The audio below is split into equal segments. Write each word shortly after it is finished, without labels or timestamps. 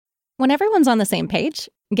When everyone's on the same page,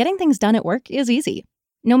 getting things done at work is easy.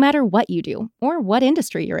 No matter what you do or what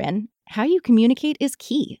industry you're in, how you communicate is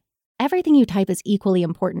key. Everything you type is equally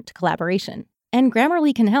important to collaboration, and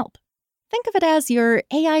Grammarly can help. Think of it as your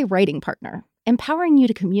AI writing partner, empowering you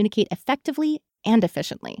to communicate effectively and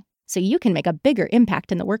efficiently, so you can make a bigger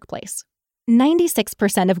impact in the workplace.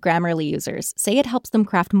 96% of Grammarly users say it helps them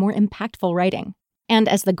craft more impactful writing. And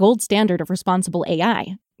as the gold standard of responsible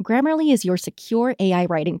AI, Grammarly is your secure AI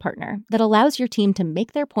writing partner that allows your team to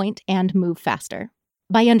make their point and move faster.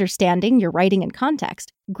 By understanding your writing and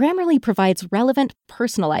context, Grammarly provides relevant,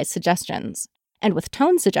 personalized suggestions. And with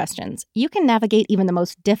tone suggestions, you can navigate even the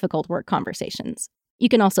most difficult work conversations. You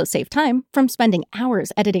can also save time from spending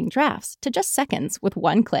hours editing drafts to just seconds with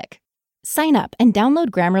one click. Sign up and download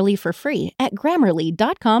Grammarly for free at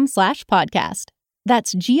grammarly.com/podcast.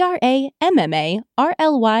 That's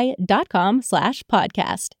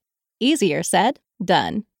GRAMMARLY.com/podcast. Easier said,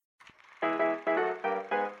 done.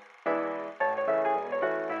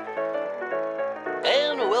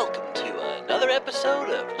 And welcome to another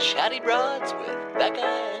episode of Chatty Broads with Becca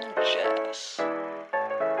and Jess.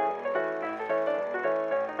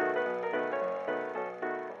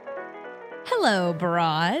 Hello,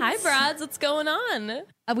 Broads. Hi, Broads. What's going on?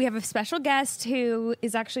 We have a special guest who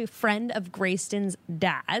is actually a friend of Grayston's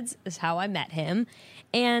dad's, is how I met him.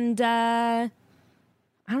 And I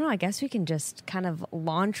don't know, I guess we can just kind of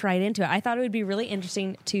launch right into it. I thought it would be really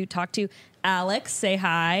interesting to talk to Alex. Say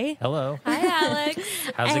hi. Hello. Hi, Alex.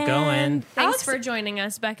 How's it going? Thanks for joining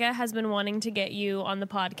us. Becca has been wanting to get you on the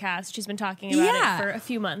podcast. She's been talking about it for a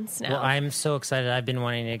few months now. Well, I'm so excited. I've been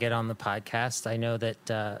wanting to get on the podcast. I know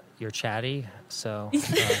that you're chatty, so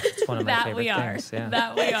it's one of my favorite things. Yeah.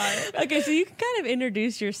 That we are. Okay, so you can kind of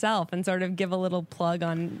introduce yourself and sort of give a little plug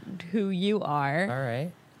on who you are. All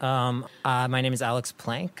right. My name is Alex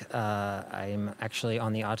Plank. I'm actually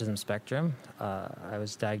on the autism spectrum. I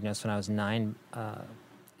was diagnosed when I was 9,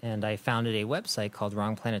 and I founded a website called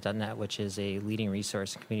wrongplanet.net, which is a leading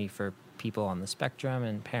resource community for people on the spectrum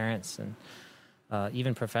and parents and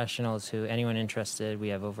even professionals anyone interested. We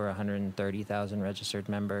have over 130,000 registered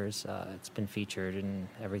members. It's been featured in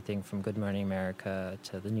everything from Good Morning America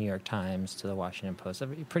to the New York Times to the Washington Post.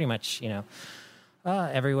 Pretty much,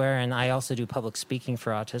 everywhere. And I also do public speaking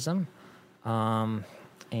for autism.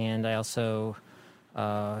 And I also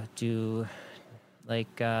do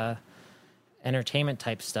entertainment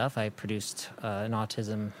type stuff. I produced an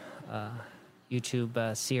autism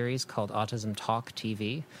YouTube series called Autism Talk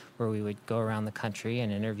TV, where we would go around the country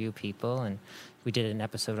and interview people. And we did an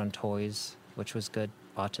episode on toys, which was good.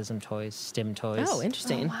 Autism toys, STEM toys. Oh,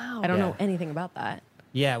 interesting. Oh, wow. I don't know anything about that.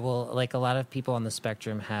 Yeah, well, like a lot of people on the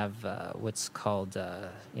spectrum have what's called,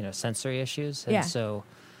 sensory issues. And so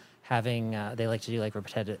they like to do like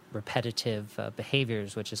repetitive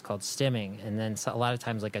behaviors, which is called stimming. And then a lot of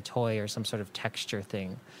times like a toy or some sort of texture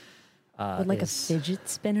thing. Would a fidget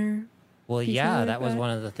spinner? Well, yeah, that was one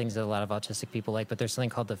of the things that a lot of autistic people like. But there's something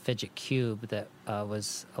called the fidget cube that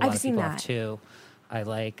was a lot of people have too. I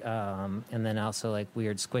like, and then also like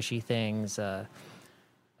weird squishy things. There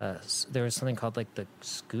was something called like the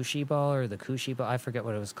scooshy ball or the cushy ball. I forget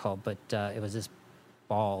what it was called, but it was this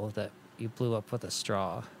ball that you blew up with a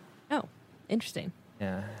straw. Oh, interesting.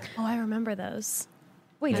 Yeah. Oh, I remember those.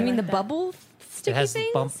 Wait, do you mean the bubble sticky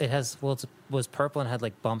things? It was purple and had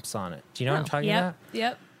like bumps on it. Do you know what I'm talking about?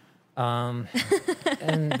 Yep. And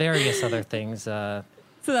various other things.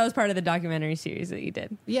 So that was part of the documentary series that you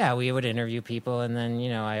did? Yeah, we would interview people, and then,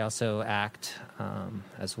 I also act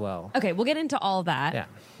as well. Okay, we'll get into all that. Yeah.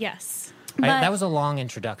 Yes. That was a long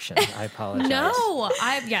introduction. I apologize. No,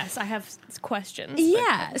 I have questions.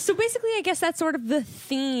 Yeah, so basically, I guess that's sort of the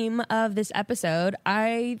theme of this episode.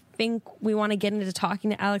 I think we want to get into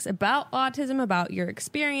talking to Alex about autism, about your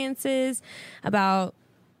experiences, about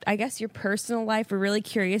I guess your personal life. We're really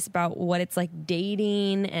curious about what it's like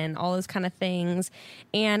dating and all those kind of things.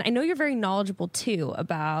 And I know you're very knowledgeable too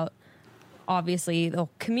about obviously the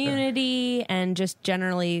community and just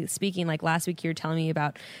generally speaking. Like last week you were telling me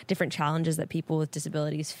about different challenges that people with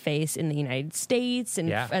disabilities face in the United States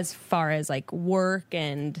and as far as like work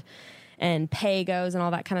and pay goes and all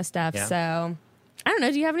that kind of stuff. Yeah. So I don't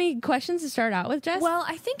know. Do you have any questions to start out with, Jess? Well,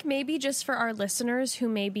 I think maybe just for our listeners who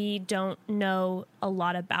maybe don't know a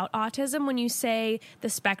lot about autism, when you say the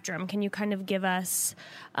spectrum, can you kind of give us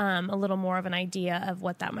a little more of an idea of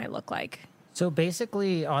what that might look like? So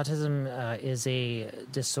basically, autism is a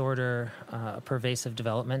disorder, a pervasive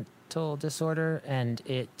developmental disorder, and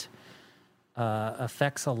it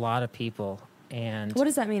affects a lot of people. And what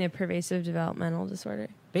does that mean, a pervasive developmental disorder?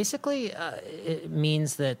 Basically, it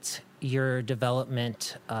means that your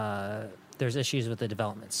development, there's issues with the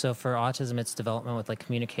development. So for autism, it's development with like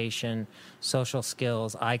communication, social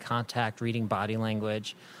skills, eye contact, reading body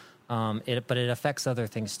language. But it affects other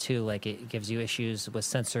things too. Like it gives you issues with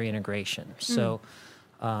sensory integration. So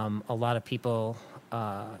a lot of people,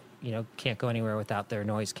 can't go anywhere without their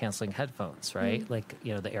noise canceling headphones, right? Like,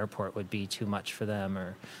 the airport would be too much for them,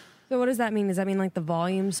 or. So what does that mean? Does that mean like the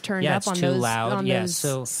volume's turned Yeah, up it's on too those loud. on Yeah, those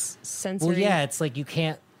so sensory? Well, yeah, it's like you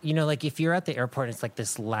can't, like if you're at the airport, it's like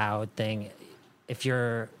this loud thing. If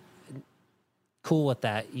you're cool with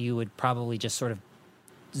that, you would probably just sort of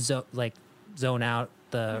zone out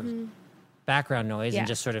the background noise and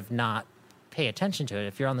just sort of not pay attention to it.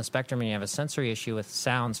 If you're on the spectrum and you have a sensory issue with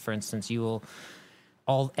sounds, for instance,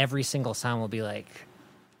 every single sound will be like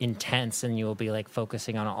intense, and you will be like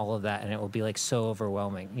focusing on all of that, and it will be like so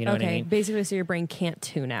overwhelming. You know what I mean? Basically, so your brain can't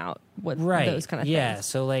tune out with Right. those kind of yeah. things.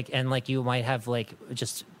 So like, and like you might have like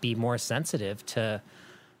just be more sensitive to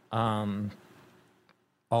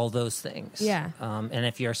all those things. Yeah. And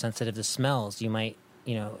if you're sensitive to smells, you might,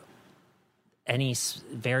 any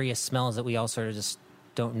various smells that we all sort of just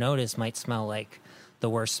don't notice might smell like the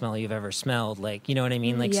worst smell you've ever smelled. Like, you know what I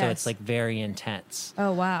mean? Like, so Yes. it's like very intense.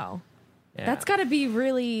 Oh, wow. Yeah. That's got to be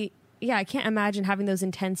really, I can't imagine having those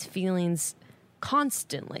intense feelings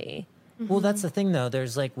constantly. Well, that's the thing, though.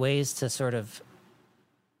 There's like ways to sort of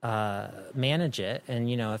manage it. And,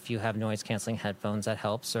 if you have noise canceling headphones, that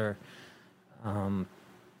helps. Or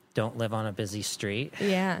don't live on a busy street.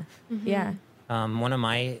 Yeah. Yeah. One of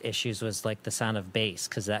my issues was like the sound of bass,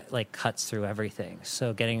 because that like cuts through everything.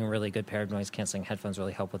 So getting a really good pair of noise canceling headphones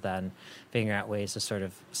really helped with that, and figuring out ways to sort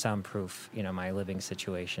of soundproof, my living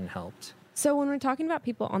situation helped. So when we're talking about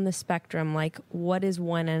people on the spectrum, like what is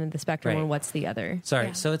one end of the spectrum Right. and what's the other? Sorry.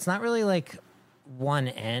 Yeah. So it's not really like one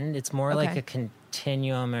end. It's more like Okay. a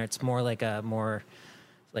continuum, or it's more like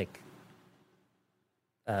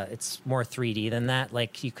it's more 3D than that.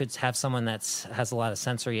 Like you could have someone has a lot of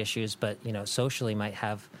sensory issues, but socially might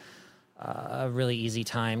have a really easy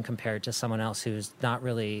time compared to someone else who's not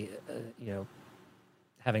really,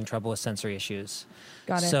 having trouble with sensory issues.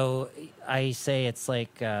 Got it. So I say it's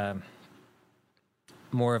like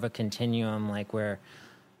more of a continuum, like where,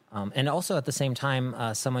 and also at the same time,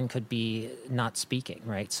 someone could be not speaking,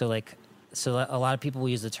 right? So a lot of people will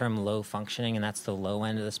use the term low functioning, and that's the low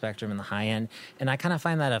end of the spectrum and the high end. And I kind of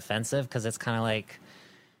find that offensive, because it's kind of like,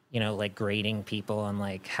 like grading people on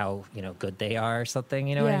like how, good they are or something,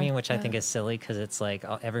 what I Yeah. mean? Which I think is silly, because it's like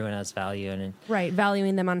everyone has value. And Right.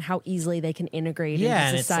 Valuing them on how easily they can integrate yeah,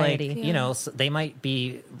 into and society. it's like, so they might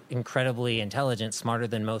be incredibly intelligent, smarter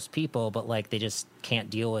than most people, but like they just can't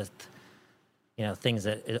deal with, things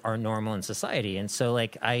that are normal in society. And so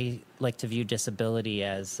like I like to view disability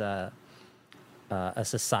as a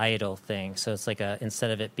societal thing. So it's like instead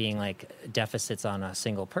of it being like deficits on a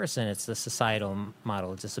single person, it's the societal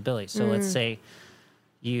model of disability. So let's say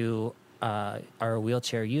you are a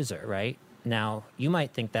wheelchair user, right? Now you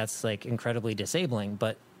might think that's like incredibly disabling,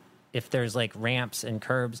 but if there's like ramps and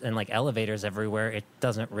curbs and like elevators everywhere, it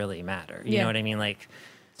doesn't really matter. You Yeah. know what I mean? Like,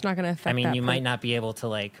 It's not going to affect I mean, that you per- might not be able to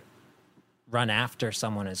like run after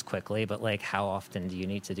someone as quickly, but like how often do you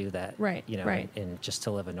need to do that? Right, right. And just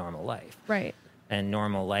to live a normal life. Right. And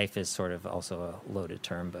normal life is sort of also a loaded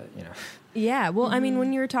term, but Yeah. Well, I mean,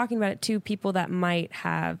 when you were talking about it too, people that might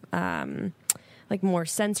have like more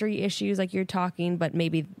sensory issues, like you're talking, but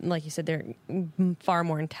maybe, like you said, they're far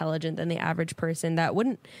more intelligent than the average person. That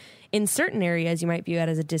wouldn't, in certain areas, you might view it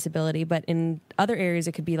as a disability, but in other areas,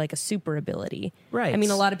 it could be like a super ability. Right. I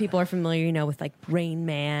mean, a lot of people are familiar, with like Rain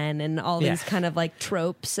Man and all Yeah. these kind of like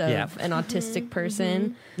tropes of Yeah. an autistic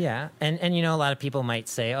person. yeah. And a lot of people might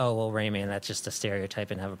say, oh, well, Rayman, that's just a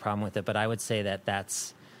stereotype, and have a problem with it. But I would say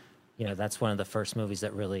that's one of the first movies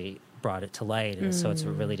that really brought it to light. And so it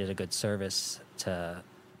really did a good service to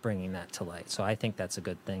bringing that to light. So I think that's a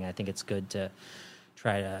good thing. I think it's good to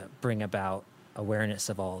try to bring about awareness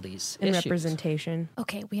of all these And issues. representation.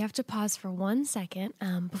 Okay, we have to pause for 1 second.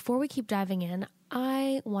 Before we keep diving in,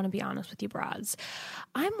 I want to be honest with you, broads.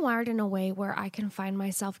 I'm wired in a way where I can find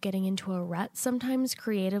myself getting into a rut sometimes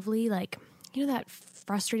creatively, like, that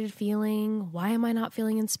frustrated feeling. Why am I not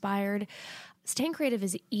feeling inspired? Staying creative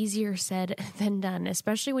is easier said than done,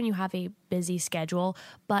 especially when you have a busy schedule.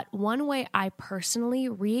 But one way I personally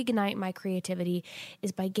reignite my creativity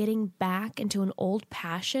is by getting back into an old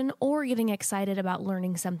passion or getting excited about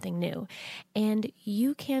learning something new. And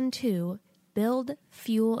you can too. Build,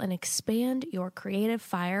 fuel, and expand your creative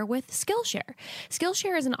fire with Skillshare.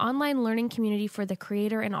 Skillshare is an online learning community for the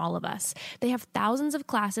creator and all of us. They have thousands of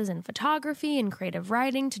classes in photography and creative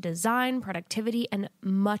writing to design, productivity, and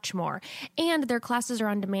much more. And their classes are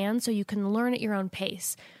on demand, so you can learn at your own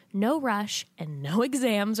pace. no rush, and no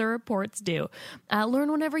exams or reports due.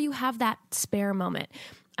 Learn whenever you have that spare moment.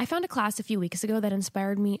 I found a class a few weeks ago that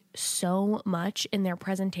inspired me so much in their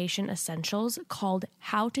presentation essentials called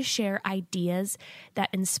How to Share Ideas That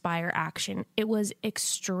Inspire Action. It was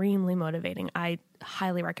extremely motivating. I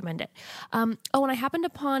highly recommend it. And I happened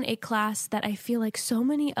upon a class that I feel like so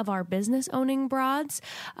many of our business owning broads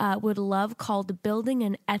would love called Building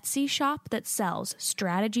an Etsy Shop That Sells,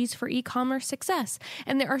 Strategies for E-Commerce Success.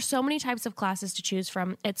 And there are so many types of classes to choose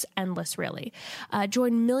from. It's endless, really.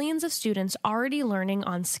 Join millions of students already learning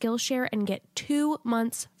on Skillshare and get 2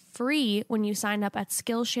 months free when you sign up at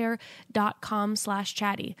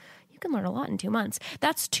Skillshare.com/chatty. Can learn a lot in 2 months.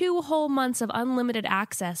 That's 2 whole months of unlimited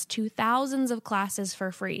access to thousands of classes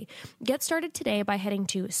for free. Get started today by heading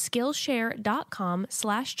to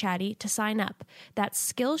Skillshare.com/chatty to sign up. That's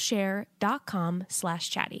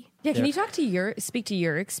Skillshare.com/chatty. Yeah, can you speak to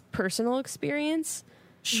your personal experience?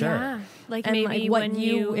 Sure. Yeah, like And maybe what when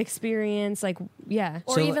you experience, like, yeah.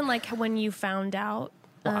 or So- even like when you found out.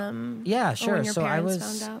 Yeah, Or sure. when your So I parents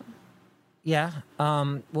was. found out. Yeah.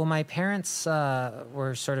 Well, my parents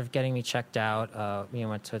were sort of getting me checked out.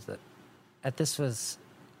 Went to this was,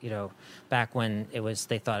 back when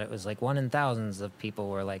they thought it was like 1 in thousands of people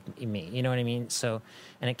were like me. You know what I mean? So,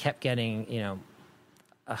 and it kept getting,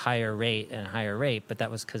 a higher rate and a higher rate, but that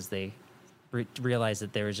was because they realized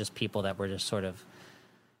that there was just people that were just sort of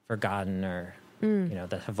forgotten or,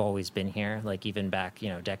 that have always been here. Like even back,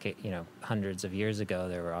 hundreds of years ago,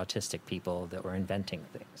 there were autistic people that were inventing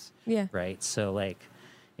things. Yeah. Right. So like,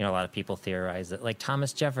 a lot of people theorize that like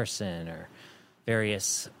Thomas Jefferson or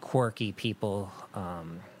various quirky people,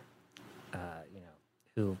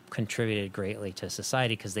 who contributed greatly to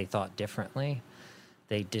society because they thought differently.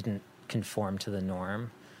 They didn't conform to the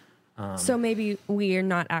norm. So maybe we're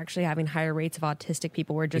not actually having higher rates of autistic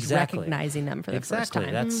people. We're just recognizing them for the first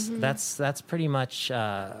time. That's pretty much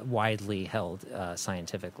widely held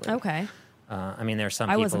scientifically. Okay. There's some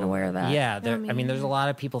I people. wasn't aware of that. Yeah, there's a lot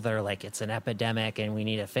of people that are like, it's an epidemic and we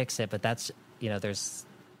need to fix it. But that's, there's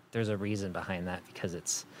a reason behind that because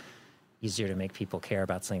it's easier to make people care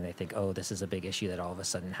about something they think, oh, this is a big issue that all of a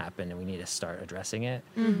sudden happened and we need to start addressing it.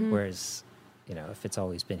 Whereas, if it's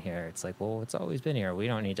always been here, it's like, well, it's always been here. We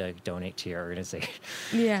don't need to donate to your organization.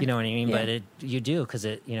 Yeah. You know what I mean? Yeah. But you do because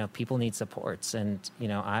people need supports. And,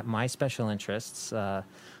 my special interests,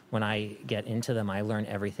 when I get into them, I learn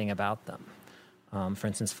everything about them. For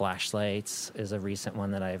instance, flashlights is a recent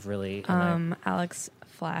one that I've really... Alex,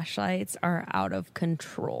 flashlights are out of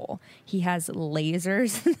control. He has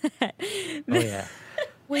lasers. Oh, yeah.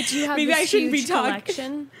 Wait, do you have Maybe this I shouldn't be huge talking.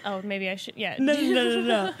 collection? Oh, maybe I should. Yeah.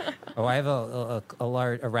 No. Oh, I have a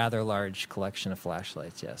rather large collection of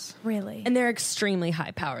flashlights, yes. Really? And they're extremely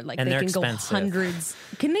high powered. Like And they they're can expensive. go hundreds.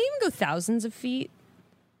 Can they even go thousands of feet?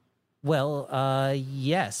 Well,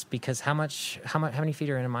 yes, because how many feet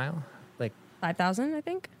are in a mile? Like 5,000, I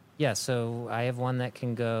think. Yeah, so I have one that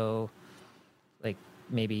can go like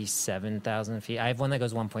maybe 7,000 feet. I have one that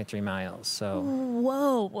goes 1.3 miles. So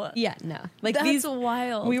Whoa. Yeah, no. Like That's these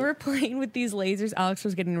wild. We were playing with these lasers. Alex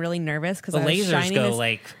was getting really nervous because the I was lasers shining go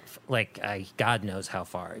this, like God knows how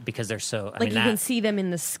far because they're so. you can see them in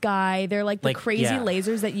the sky. They're like the Like, crazy yeah.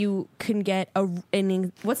 lasers that you can get.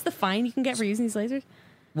 What's the fine you can get for using these lasers?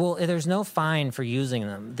 Well, there's no fine for using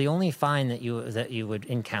them. The only fine that you would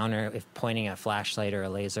encounter if pointing a flashlight or a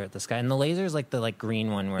laser at the sky, and the laser is like the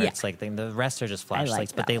green one where it's like the rest are just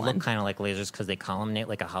flashlights, but that they one. look kind of like lasers because they columnate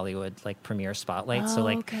like a Hollywood premiere spotlight. So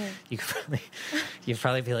okay. you'd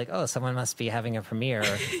probably be like, oh, someone must be having a premiere,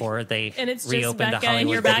 or they And it's just reopened a Becca in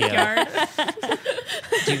your Hollywood video. backyard.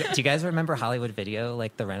 Do you guys remember Hollywood Video,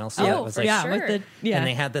 like the rental store? Oh, It was like, yeah, sure. with the And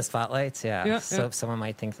they had the spotlights, yeah. Yeah, So yeah. someone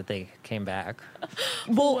might think that they came back.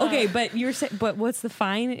 Well, okay, but you're saying, but what's the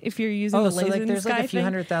fine if you're using the laser in the there's sky like a few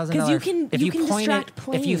thing? $100,000. Because you can if you can point distract it,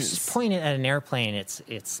 planes. If you point it at an airplane, it's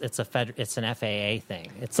an FAA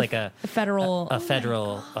thing. It's like a federal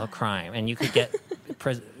crime, and you could get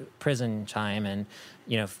prison time and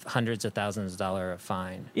hundreds of thousands of dollars of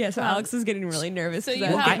fine. Yeah, so Alex is getting really nervous. So So you I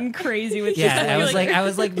was have- getting crazy with Yeah, this. I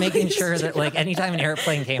was making sure that anytime an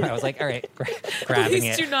airplane came, I was like, all right, grabbing Please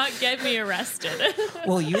it. do not get me arrested.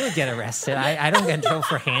 Well, you would get arrested. I don't get in trouble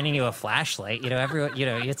for handing you a flashlight. Everyone,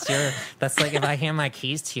 it's your. That's like if I hand my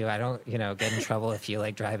keys to you, I don't, get in trouble if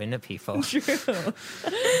you drive into people. True.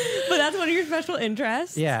 But that's one of your special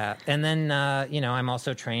interests. Yeah, and then I'm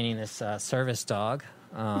also training this service dog.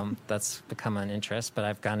 That's become an interest, but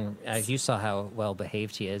I've gone. You saw how well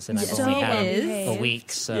behaved he is, and I've So only had him behaved. a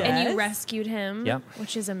week. So Yeah. And Yes. you rescued him, Yep.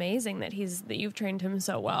 which is amazing that you've trained him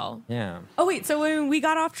so well. yeah. Oh wait, so when we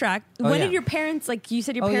got off track, when yeah. did your parents, like you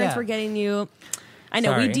said, your Oh, parents yeah. were getting you I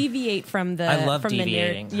know Sorry. we deviate from the. I love from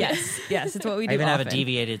deviating. Yes, it's what we do. I even have a often.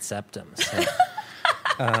 deviated septum. So.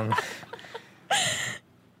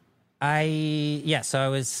 So I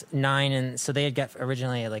was 9, and so they had got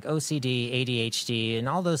originally like OCD, ADHD, and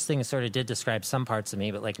all those things sort of did describe some parts of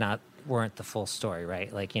me, but like weren't the full story,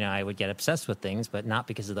 right? Like, I would get obsessed with things, but not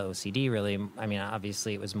because of the OCD really. I mean,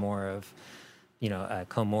 obviously it was more of, a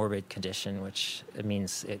comorbid condition, which it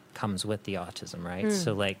means it comes with the autism, right?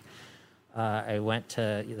 So like, I went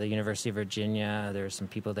to the University of Virginia. There were some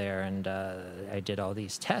people there, and I did all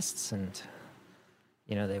these tests, and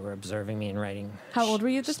they were observing me and writing. How old were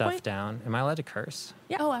you at this stuff point? down. Am I allowed to curse?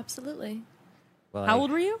 Yeah. Oh, absolutely. Well, How old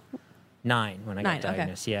were you? 9 when I got 9, okay.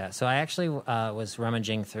 diagnosed. Yeah. So I actually was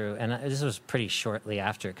rummaging through, and this was pretty shortly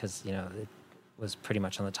after because it was pretty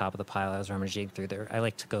much on the top of the pile. I was rummaging through I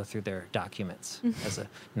like to go through their documents as a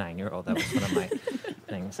 9-year-old. That was one of my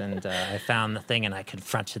things. And I found the thing and I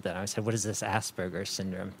confronted them. I said, what is this Asperger's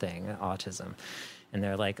syndrome thing, autism? And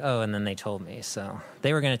they're like, oh, and then they told me. So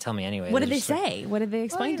they were going to tell me anyway. What did they say? What did they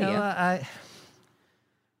explain to you?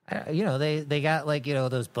 They got like,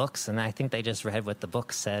 those books, and I think they just read what the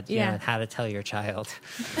book said, how to tell your child.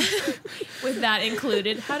 With that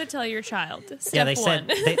included, how to tell your child. Step they one.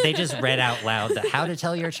 said, they just read out loud how to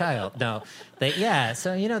tell your child. No,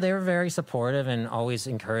 so, they were very supportive and always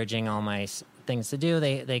encouraging all my things to do.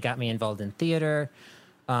 They got me involved in theater,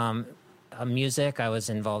 music. I was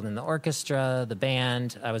involved in the orchestra, the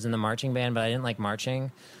band. I was in the marching band, but I didn't like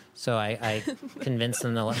marching. So I convinced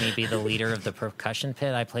them to let me be the leader of the percussion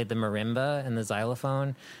pit. I played the marimba and the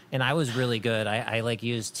xylophone, and I was really good. I like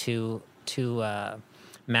used two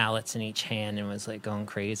mallets in each hand and was like going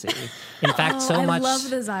crazy. In fact, so much. I love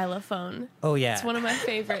the xylophone. Oh yeah, it's one of my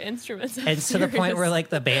favorite instruments. And to the point where like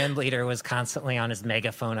the band leader was constantly on his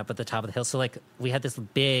megaphone up at the top of the hill. So like we had this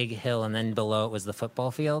big hill, and then below it was the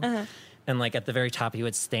football field, and like at the very top he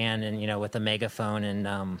would stand and with a megaphone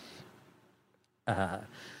and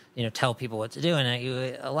tell people what to do.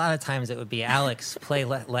 And a lot of times it would be, Alex, play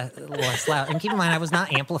less loud. And keep in mind, I was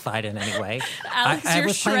not amplified in any way. Alex, I you're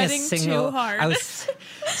was playing shredding a single, too hard. I was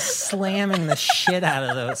slamming the shit out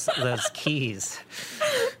of those keys.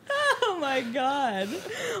 Oh my God.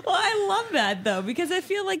 Well, I love that though, because I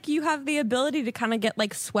feel like you have the ability to kind of get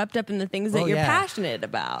like swept up in the things that you're passionate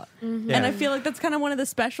about. Yeah. And I feel like that's kind of one of the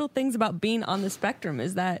special things about being on the spectrum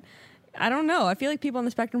is that, I don't know, I feel like people on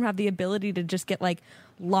the spectrum have the ability to just get like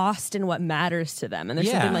lost in what matters to them. And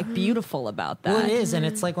there's something like beautiful about that. Well, it is. And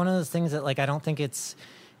it's like one of those things that like, I don't think it's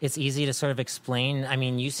easy to sort of explain. I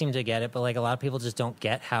mean, you seem to get it, but like a lot of people just don't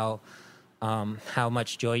get how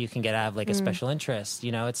much joy you can get out of like a special interest.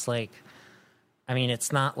 It's like, I mean,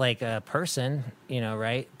 it's not like a person,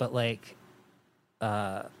 right? But like,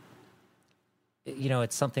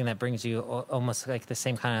 it's something that brings you almost like the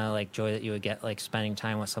same kind of like joy that you would get like spending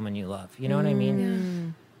time with someone you love. You know what I mean?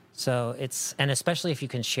 Yeah. So and especially if you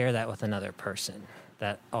can share that with another person,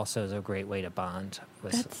 that also is a great way to bond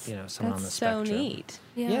with, someone on the spectrum. That's so neat.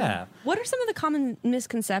 Yeah. What are some of the common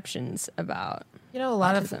misconceptions about a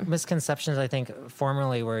lot autism? of misconceptions, I think,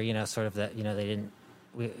 formerly were, sort of that, they didn't,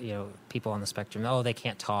 people on the spectrum, they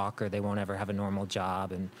can't talk or they won't ever have a normal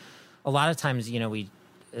job. And a lot of times,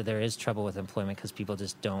 there is trouble with employment because people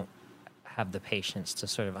just don't have the patience to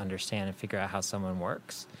sort of understand and figure out how someone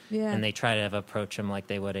works. Yeah. And they try to approach them like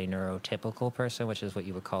they would a neurotypical person, which is what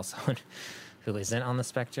you would call someone who isn't on the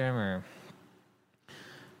spectrum. Or,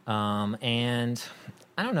 and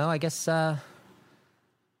I don't know, I guess, oh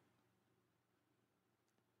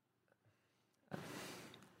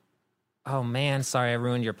man, sorry, I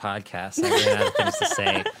ruined your podcast. I ran out of things to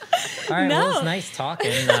say. All right, well, it was nice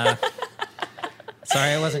talking.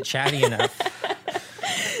 Sorry I wasn't chatty enough.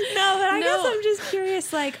 No, but I guess I'm just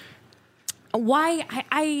curious, like, why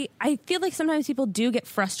I feel like sometimes people do get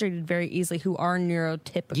frustrated very easily who are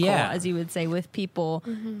neurotypical, as you would say, with people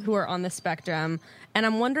who are on the spectrum. And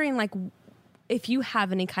I'm wondering, like, if you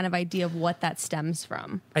have any kind of idea of what that stems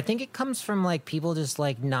from. I think it comes from, like, people just,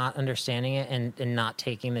 like, not understanding it and not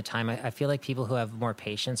taking the time. I feel like people who have more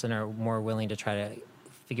patience and are more willing to try to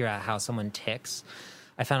figure out how someone ticks,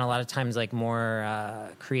 I found a lot of times like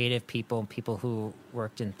more creative people who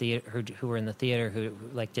worked in theater, who were in the theater, who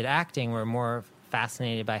like did acting, were more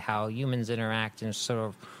fascinated by how humans interact and sort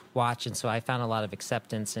of watch. And so I found a lot of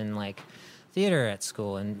acceptance in like theater at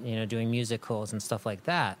school and, doing musicals and stuff like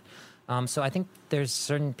that. So I think there's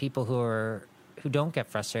certain people who don't get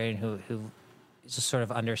frustrated, who just sort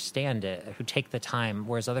of understand it, who take the time,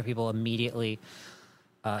 whereas other people immediately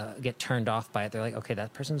get turned off by it. They're like, okay,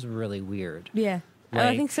 that person's really weird. Yeah.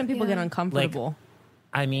 I think some people get uncomfortable. Like,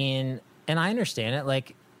 I mean, and I understand it.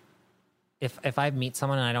 Like, if I meet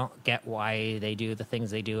someone and I don't get why they do the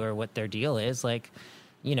things they do or what their deal is, like,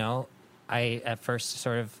 you know, I at first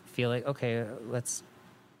sort of feel like, okay, let's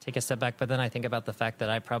take a step back. But then I think about the fact that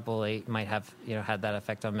I probably might have, you know, had that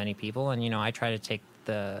effect on many people. And, you know, I try to take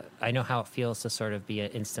I know how it feels to sort of be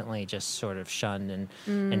instantly just sort of shunned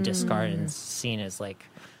and discarded and seen as like,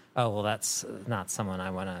 oh, well, that's not someone I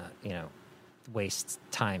want to, you know, waste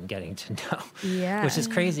time getting to know. Yeah. Which is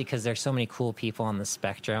crazy because there's so many cool people on the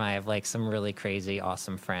spectrum. I have like some really crazy,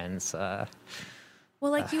 awesome friends. Well,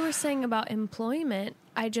 like you were saying about employment,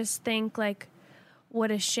 I just think like, what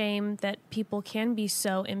a shame that people can be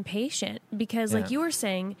so impatient because like you were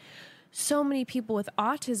saying, so many people with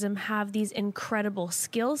autism have these incredible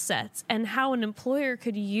skill sets and how an employer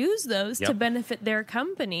could use those to benefit their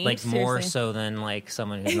company. Like more so than like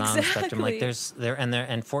someone who's not on the spectrum. Like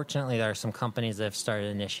and fortunately there are some companies that have started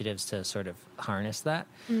initiatives to sort of harness that.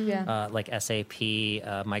 Like SAP,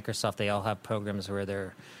 Microsoft, they all have programs where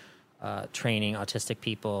they're training autistic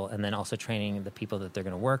people and then also training the people that they're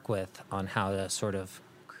going to work with on how to sort of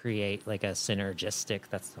create like a synergistic,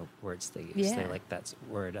 that's the words they use. They like that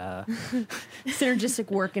word. Synergistic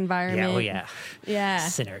work environment. Yeah.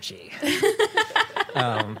 Synergy.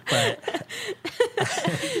 But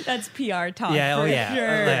that's PR talk.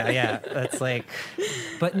 Yeah. That's like,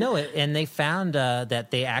 but no, and they found that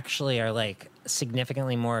they actually are like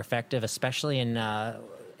significantly more effective, especially in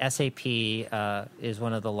SAP is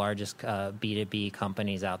one of the largest B2B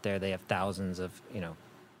companies out there. They have thousands of, you know,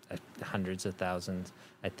 hundreds of thousands,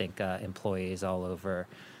 I think, employees all over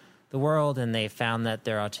the world. And they found that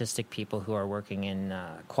they're autistic people who are working in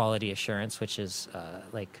quality assurance, which is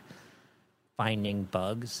like finding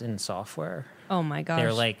bugs in software. Oh my gosh.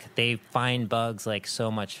 They're like, they find bugs like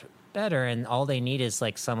so much better. And all they need is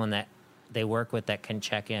like someone that they work with that can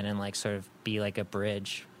check in and like sort of be like a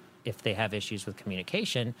bridge if they have issues with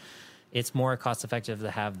communication. It's more cost effective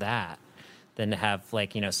to have that than to have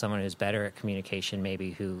like, you know, someone who's better at communication,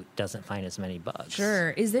 maybe who doesn't find as many bugs.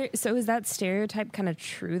 Sure. Is that stereotype kind of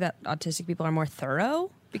true that autistic people are more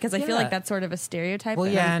thorough? Because I feel like that's sort of a stereotype.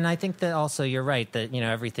 Well, yeah. And I think that also you're right that, you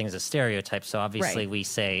know, everything's a stereotype. So obviously we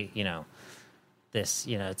say, you know, this,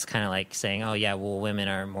 you know, it's kind of like saying, oh yeah, well, women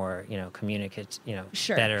are more, you know,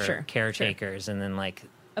 better caretakers. And then like,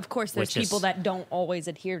 of course, there's people that don't always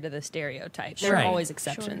adhere to the stereotype. There are always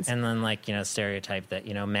exceptions. And then, like, you know, stereotype that,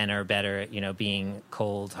 you know, men are better at, you know, being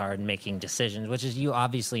cold, hard, making decisions, which is you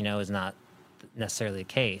obviously know is not necessarily the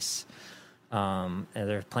case. And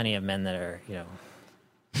there are plenty of men that are, you know,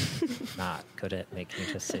 not good at making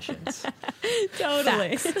decisions.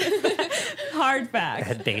 Totally. Hard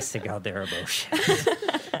facts. Basing out their emotions.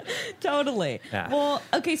 Totally. Yeah. Well,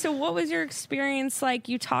 okay, so what was your experience like?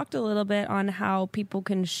 You talked a little bit on how people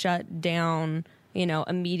can shut down, you know,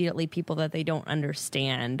 immediately people that they don't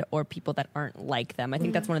understand or people that aren't like them. I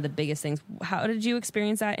think that's one of the biggest things. How did you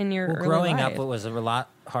experience that in your early growing life? up, it was a lot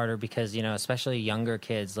harder because, you know, especially younger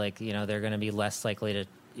kids, like, you know, they're going to be less likely to,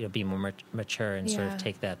 you know, be more mature and sort of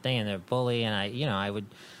take that thing, and they're bully. And I would,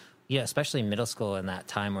 especially middle school in that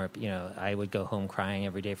time where, you know, I would go home crying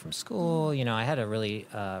every day from school. You know, I had a really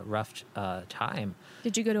rough time.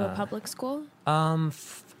 Did you go to a public school?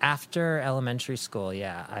 After elementary school,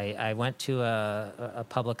 yeah. I went to a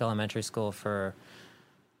public elementary school for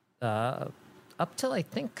up till I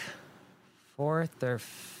think 4th or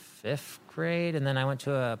 5th grade, and then I went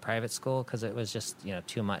to a private school because it was just, you know,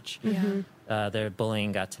 too much. Their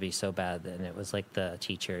bullying got to be so bad, and it was like the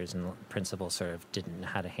teachers and the principals sort of didn't know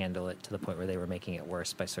how to handle it to the point where they were making it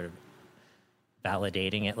worse by sort of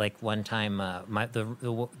validating it. Like one time,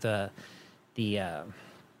 the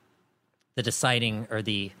deciding or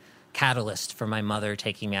the catalyst for my mother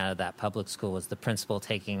taking me out of that public school was the principal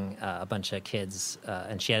taking a bunch of kids,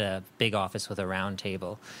 and she had a big office with a round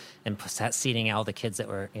table and seating all the kids that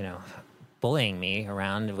were, you know, bullying me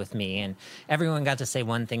around with me, and everyone got to say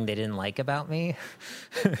one thing they didn't like about me.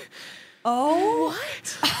 Oh,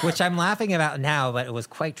 what? Which I'm laughing about now, but it was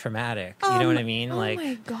quite traumatic. You know what I mean? Oh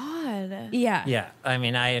my God. Yeah. Yeah. I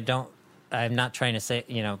mean, I'm not trying to say,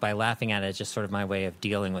 you know, by laughing at it, it's just sort of my way of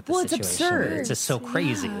dealing with the situation. It's absurd. It's just so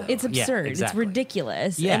crazy. Though. It's absurd. Yeah, exactly. It's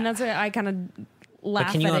ridiculous. Yeah. And that's why I kind of laugh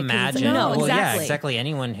But can you at imagine? it. No, well, exactly. yeah, exactly.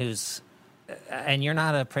 Anyone who's, and you're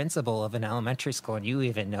not a principal of an elementary school, and you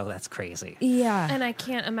even know that's crazy. Yeah. And I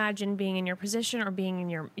can't imagime being in your position or being in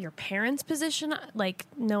your parents' position, like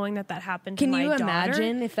knowing that happened to my daughter. Can you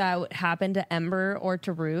imagine if that happened to Ember or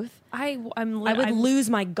to Ruth? I would lose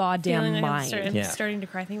my goddamn like mind. I'm starting to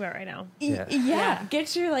cry thinking about it right now. Yeah.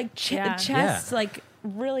 Get your like chest like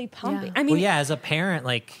really pumping. Yeah. I mean, Well, yeah, as a parent,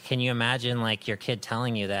 like, can you imagine like your kid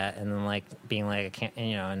telling you that and then like being like, I can't,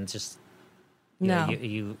 you know, and just, No.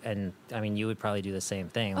 You and I mean, you would probably do the same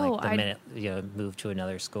thing. Oh, Like the minute move to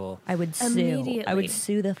another school. I would sue. Immediately. I would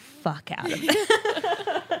sue the fuck out of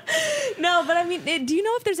it. No, but I mean, do you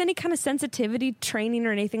know if there's any kind of sensitivity training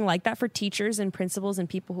or anything like that for teachers and principals and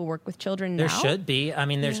people who work with children now? There should be. I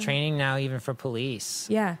mean, there's training now even for police.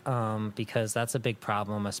 Yeah. Because that's a big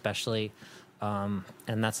problem, especially, and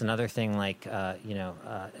that's another thing. Like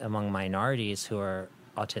among minorities who are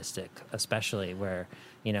autistic, especially where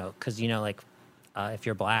because like if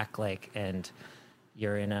you're black, like and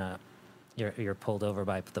you're in you're pulled over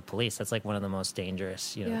by the police. That's like one of the most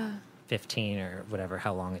dangerous. 15 or whatever,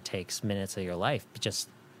 how long it takes, minutes of your life, just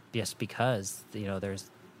because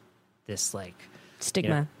there's this like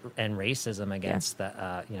stigma and racism against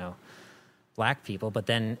the black people. But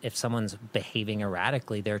then if someone's behaving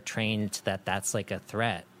erratically, they're trained that that's like a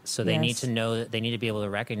threat. So they need to know that they need to be able to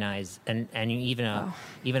recognize, and even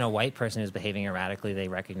a white person who's behaving erratically, they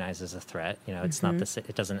recognize as a threat. It's not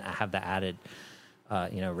it doesn't have the added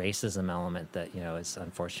racism element that is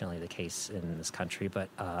unfortunately the case in this country. But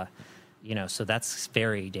so that's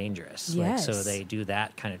very dangerous. Yes. Like, so they do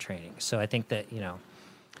that kind of training. So I think that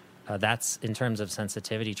that's in terms of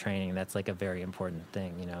sensitivity training. That's like a very important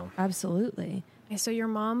thing. Absolutely. Okay, so your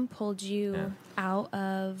mom pulled you out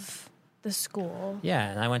of the school.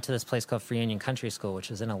 Yeah, and I went to this place called Free Union Country School,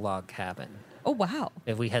 which is in a log cabin. Oh wow.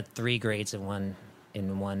 If we had 3 grades in one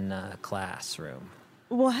classroom.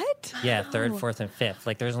 What? Yeah, 3rd, 4th, and 5th.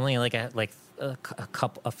 Like there's only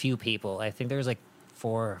a few people. I think there was like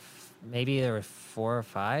 4, maybe there were 4 or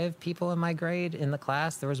 5 people in my grade in the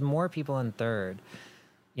class. There was more people in 3rd.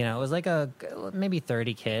 It was like maybe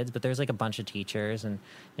 30 kids, but there's like a bunch of teachers, and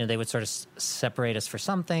they would sort of separate us for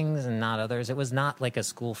some things and not others. It was not like a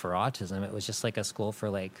school for autism. It was just like a school for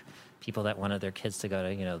like people that wanted their kids to go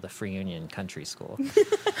to the Free Union Country School. And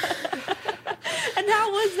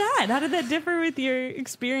how was that? How did that differ with your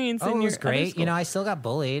experience? Oh, in it was your other great. school? I still got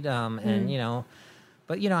bullied, and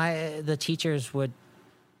but the teachers would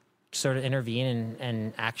sort of intervene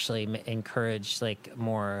and actually encourage like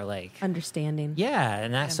more like understanding. Yeah,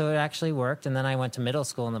 and so it actually worked. And then I went to middle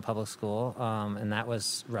school in the public school, and that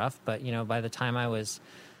was rough. But by the time I was,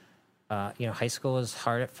 high school was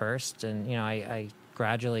hard at first, and I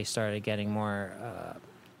gradually started getting more.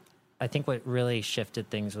 I think what really shifted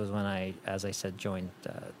things was when I, as I said, joined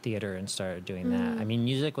theater and started doing that. I mean,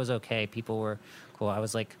 music was okay. People were cool. I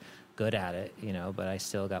was like good at it, but I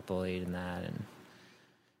still got bullied in that. And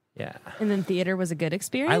yeah. And then theater was a good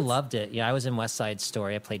experience? I loved it. Yeah, I was in West Side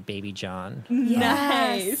Story. I played Baby John.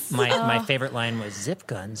 Nice. My favorite line was "Zip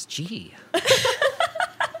guns, gee."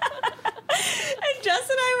 Jess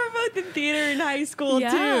and I were both in theater in high school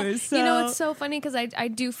too. So. It's so funny because I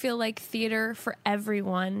do feel like theater for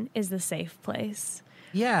everyone is the safe place.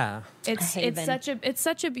 Yeah, it's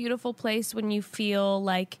such a beautiful place when you feel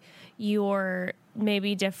like you're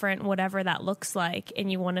maybe different, whatever that looks like,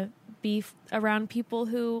 and you want to be around people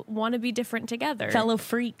who want to be different together, fellow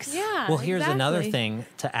freaks. Yeah. Well, here's another thing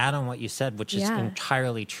to add on what you said, which is Yeah.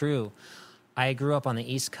 entirely true. I grew up on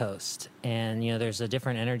the East Coast, and there's a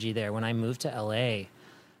different energy there. When I moved to LA,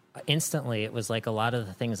 instantly it was like a lot of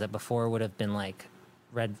the things that before would have been like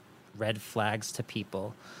red flags to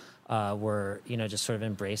people were just sort of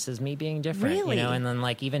embraces me being different. Really? And then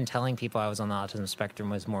like even telling people I was on the autism spectrum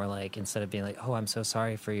was more like, instead of being like, oh, I'm so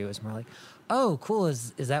sorry for you, it was more like, oh, cool,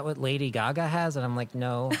 is that what Lady Gaga has? And I'm like,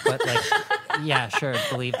 no, but like yeah, sure,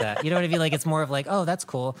 believe that. You know what I mean? Like it's more of like, oh, that's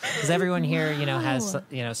cool, because everyone here has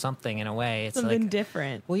something in a way. It's something like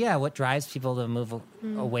different. Well, yeah, what drives people to move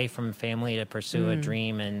away from family to pursue a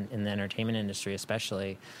dream in the entertainment industry,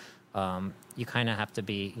 especially, you kind of have to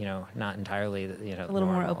be, not entirely, a little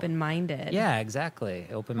more open-minded. Yeah, exactly.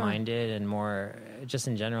 Open-minded and more, just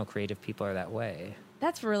in general, creative people are that way.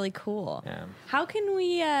 That's really cool. Yeah. How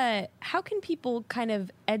can people kind of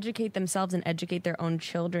educate themselves and educate their own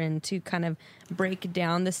children to kind of break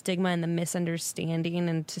down the stigma and the misunderstanding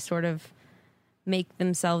and to sort of make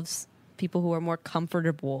themselves people who are more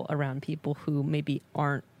comfortable around people who maybe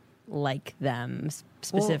aren't like them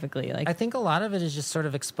specifically? Well, I think a lot of it is just sort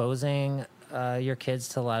of exposing your kids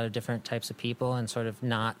to a lot of different types of people and sort of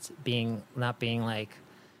not being like,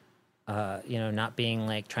 not being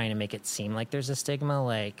like trying to make it seem like there's a stigma.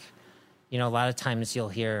 Like, a lot of times you'll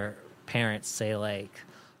hear parents say like,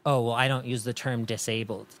 oh, well, I don't use the term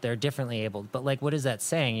disabled. They're differently abled. But like, what is that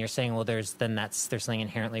saying? You're saying, well, there's something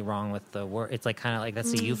inherently wrong with the word. It's like kind of like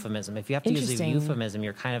that's a euphemism. If you have to use a euphemism,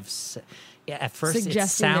 you're kind of, at first it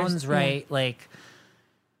sounds right. Yeah.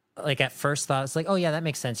 Like at first thought, it's like, oh yeah, that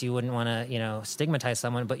makes sense. You wouldn't want to, stigmatize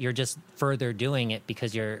someone, but you're just further doing it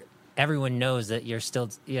because you're everyone knows that you're still,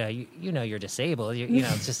 you know, you're disabled. You know,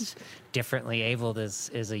 it's just differently abled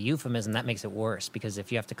is a euphemism that makes it worse, because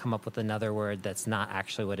if you have to come up with another word that's not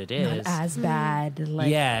actually what it is, Not as bad. Like,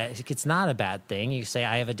 yeah, it's not a bad thing. You say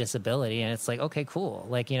I have a disability, and it's like, okay, cool.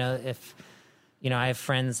 Like, you know, if I have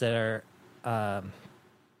friends that are,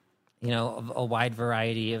 you know, a wide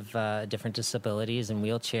variety of different disabilities and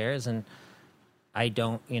wheelchairs, and I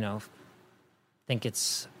don't, you know, think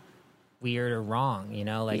it's weird or wrong, you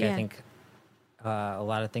know, like I think a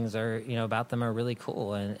lot of things are, you know, about them are really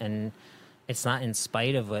cool, and it's not in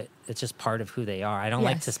spite of what, it's just part of who they are. I don't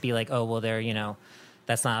like to be like, oh, well, they're, you know,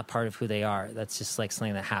 that's not a part of who they are. That's just like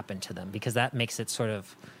something that happened to them, because that makes it sort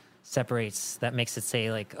of that makes it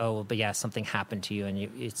say like, oh, but yeah, something happened to you, and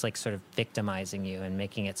it's like sort of victimizing you and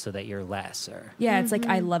making it so that you're less, or it's like,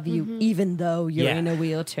 I love you even though you're in a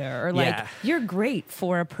wheelchair, or like you're great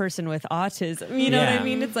for a person with autism. You know what I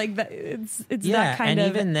mean? It's like that. It's that kind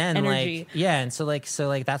of even then, energy. like, and so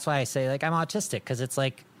that's why I say like I'm autistic, because it's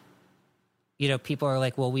like, you know, people are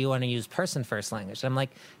like, well, we want to use person first language. I'm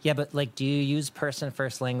like, yeah, but like, do you use person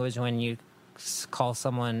first language when you call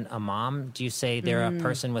someone a mom? Do you say they're a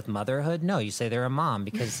person with motherhood? No, you say they're a mom,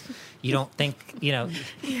 because you don't think, you know,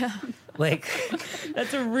 like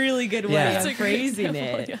That's a really good way of phrasing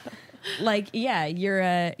it. Like, you're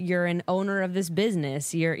an owner of this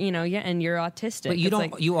business. You're, you know, and you're autistic. But you It's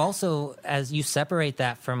don't. like, You also, as you separate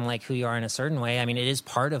that from like who you are in a certain way. I mean, it is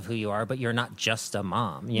part of who you are, but you're not just a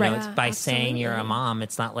mom. You know, it's by saying you're a mom,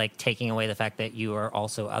 it's not like taking away the fact that you are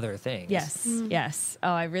also other things. Yes. Oh,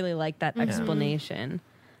 I really like that explanation.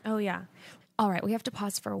 Oh, yeah. All right, we have to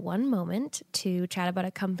pause for one moment to chat about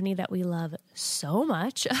a company that we love so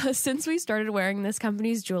much. Since we started wearing this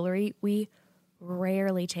company's jewelry, we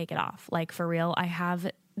rarely take it off. Like, for real, I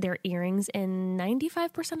have their earrings in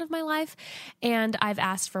 95% of my life, and I've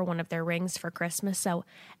asked for one of their rings for Christmas. So,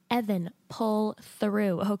 Evan, pull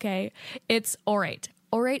through, okay? It's Aurate.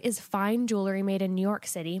 Aurate is fine jewelry made in New York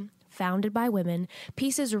City, founded by women.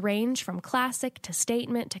 Pieces range from classic to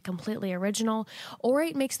statement to completely original.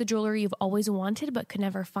 Aurate makes the jewelry you've always wanted but could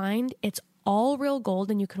never find. It's all real gold,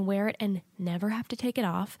 and you can wear it and never have to take it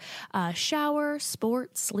off. Shower,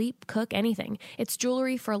 sport, sleep, cook, anything. It's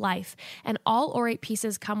jewelry for life. And all Aurate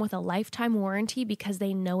pieces come with a lifetime warranty because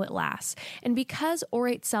they know it lasts. And because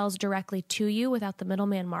Aurate sells directly to you without the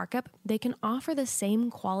middleman markup, they can offer the same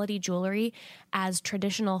quality jewelry as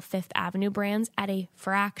traditional Fifth Avenue brands at a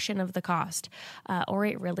fraction of the cost.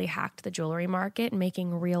 Aurate really hacked the jewelry market,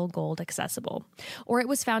 making real gold accessible. Aurate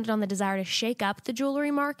was founded on the desire to shake up the jewelry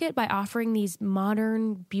market by offering these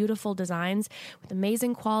modern, beautiful designs with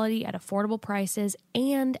amazing quality at affordable prices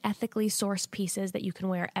and ethically sourced pieces that you can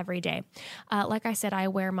wear every day. Like I said, I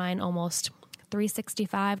wear mine almost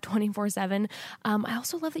 365, 24/7. I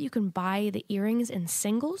also love that you can buy the earrings in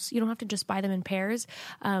singles. You don't have to just buy them in pairs.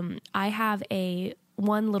 I have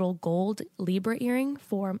one little gold Libra earring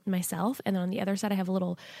for myself, and then on the other side I have a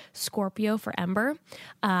little Scorpio for Ember.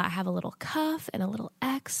 I have a little cuff and a little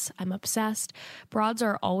X. I'm obsessed. Broads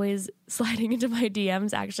are always sliding into my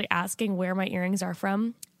DMs actually asking where my earrings are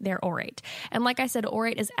from. They're Aurate. And like I said,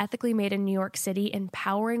 Aurate is ethically made in New York City,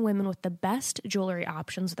 empowering women with the best jewelry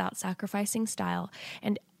options without sacrificing style.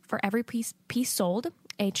 And for every piece sold,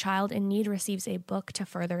 a child in need receives a book to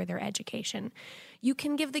further their education. You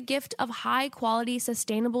can give the gift of high-quality,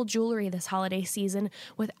 sustainable jewelry this holiday season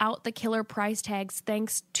without the killer price tags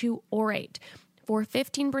thanks to Aurate. For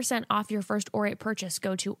 15% off your first Aurate purchase,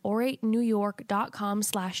 go to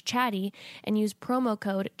auratenewyork.com/chatty and use promo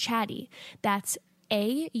code chatty. That's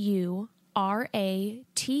AURATE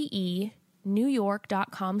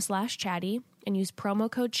newyork.com/chatty and use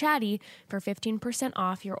promo code chatty for 15%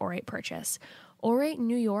 off your Aurate purchase.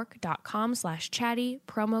 auratenewyork.com/chatty,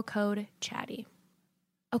 promo code chatty.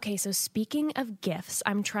 Okay, so speaking of gifts,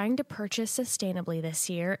 I'm trying to purchase sustainably this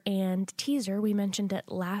year, and teaser, we mentioned it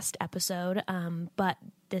last episode, but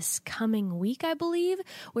this coming week, I believe,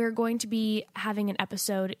 we're going to be having an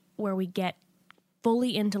episode where we get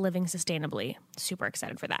fully into living sustainably. Super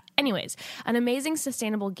excited for that. Anyways, an amazing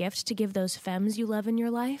sustainable gift to give those femmes you love in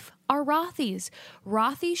your life are Rothy's.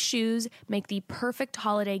 Rothy's shoes make the perfect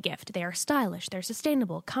holiday gift. They are stylish, they're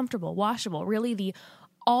sustainable, comfortable, washable, really the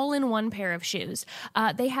all-in-one pair of shoes.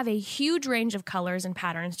 They have a huge range of colors and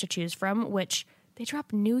patterns to choose from, which they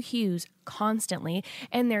drop new hues constantly,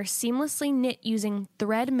 and they're seamlessly knit using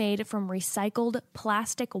thread made from recycled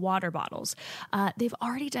plastic water bottles. They've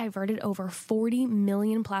already diverted over 40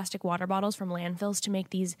 million plastic water bottles from landfills to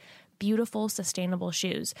make these beautiful, sustainable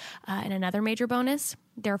shoes. And another major bonus,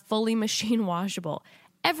 they're fully machine washable.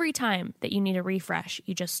 Every time that you need a refresh,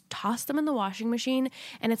 you just toss them in the washing machine,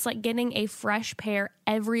 and it's like getting a fresh pair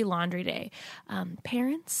every laundry day.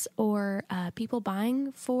 Parents or people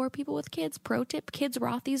buying for people with kids, pro tip, kids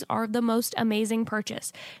Rothy's are the most amazing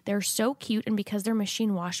purchase. They're so cute, and because they're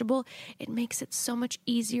machine washable, it makes it so much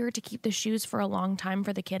easier to keep the shoes for a long time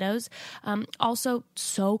for the kiddos. Also,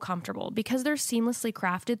 so comfortable. Because they're seamlessly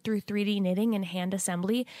crafted through 3D knitting and hand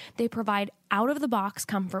assembly, they provide out-of-the-box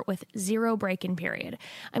comfort with zero break-in period.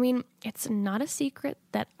 I mean, it's not a secret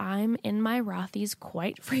that I'm in my Rothy's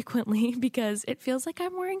quite frequently because it feels like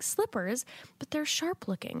I'm wearing slippers, but they're sharp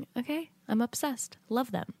looking, okay? I'm obsessed.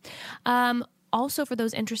 Love them. Also, for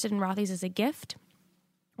those interested in Rothy's as a gift,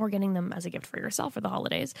 or getting them as a gift for yourself for the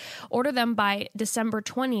holidays, order them by December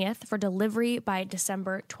 20th for delivery by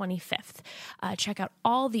December 25th. Check out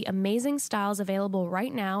all the amazing styles available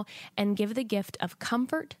right now and give the gift of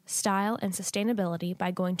comfort, style, and sustainability by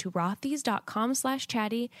going to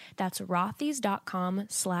rothys.com/chatty. That's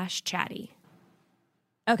rothys.com/chatty.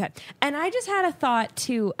 Okay. And I just had a thought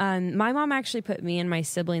too. My mom actually put me and my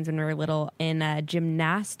siblings when we were little in a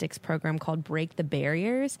gymnastics program called Break the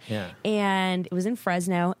Barriers. Yeah. And it was in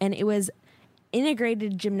Fresno, and it was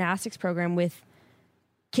integrated gymnastics program with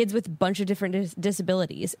kids with a bunch of different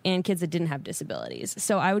disabilities and kids that didn't have disabilities.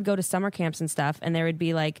 So I would go to summer camps and stuff, and there would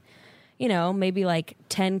be like, you know, maybe like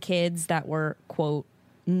 10 kids that were, quote,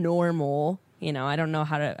 normal. You know, I don't know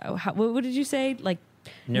what did you say? Like,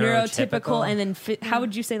 neurotypical, and then how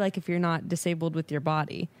would you say, like, if you're not disabled with your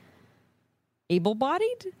body,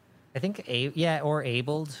 able-bodied? I think or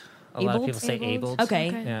abled. A lot of people say abled. Okay.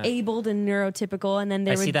 Yeah. Abled and neurotypical, and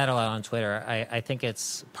then see that a lot on Twitter. I think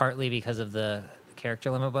it's partly because of the character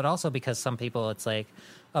limit, but also because some people, it's like,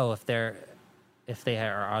 oh, if they are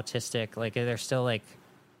autistic, like they're still like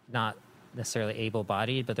not necessarily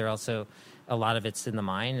able-bodied, but they're also, a lot of it's in the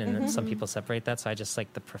mind, and then some people separate that. So I just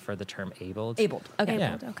like to prefer the term abled. Abled. Okay.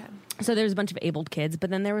 Yeah. Okay. So there's a bunch of abled kids, but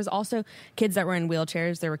then there was also kids that were in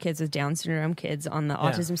wheelchairs. There were kids with Down syndrome, kids on the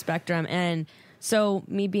autism spectrum. And so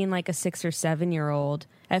me being like a 6 or 7 year old,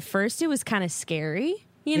 at first it was kind of scary,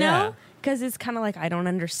 you know? Because it's kind of like, I don't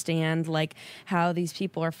understand like how these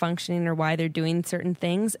people are functioning or why they're doing certain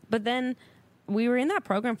things. But then we were in that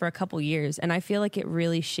program for a couple years, and I feel like it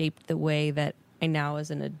really shaped the way that I now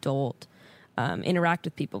as an adult interact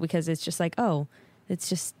with people, because it's just like, oh, it's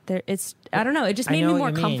just there. It's, I don't know. It just made me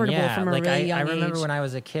more comfortable from a really young age. I remember when I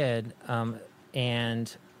was a kid,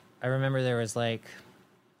 and I remember there was like,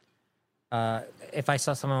 if I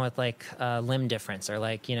saw someone with like limb difference, or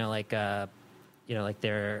like, like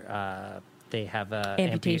they're they have a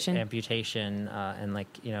amputation, and like,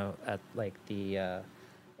 at like the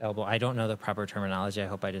elbow. I don't know the proper terminology. I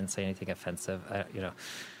hope I didn't say anything offensive.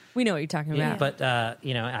 We know what you're talking about. But,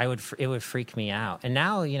 it would freak me out. And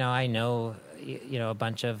now, I know, a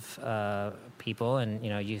bunch of people, and,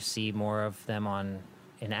 you see more of them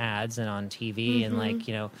in ads and on TV, and like,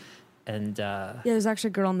 and... there's actually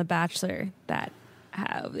a girl on The Bachelor that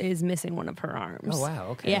is missing one of her arms. Oh, wow.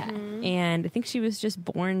 Okay. Yeah. And I think she was just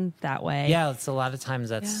born that way. Yeah. It's a lot of times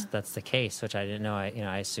that's the case, which I didn't know.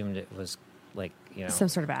 I assumed it was like, some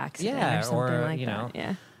sort of accident or something like that.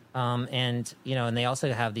 Yeah. And they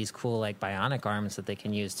also have these cool like bionic arms that they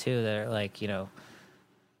can use too. That are like, kind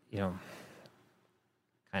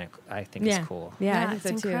of, I think it's cool. Yeah, I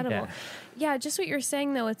think it's so incredible. Too. Yeah, just what you're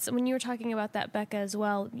saying though. It's when you were talking about that, Becca, as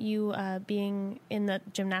well. You being in the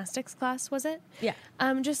gymnastics class, was it? Yeah.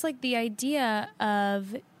 Just like the idea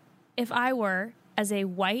of, if I were, as a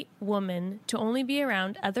white woman, to only be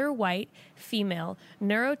around other white, female,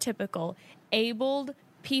 neurotypical, abled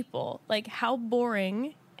people, like how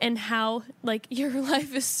boring. And how, like, your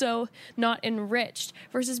life is so not enriched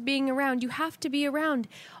versus being around. You have to be around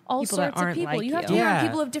all people sorts of people. Like you have to be around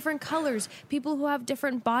people of different colors, people who have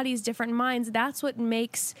different bodies, different minds. That's what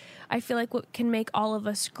makes, I feel like, what can make all of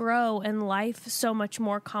us grow and life so much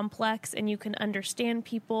more complex, and you can understand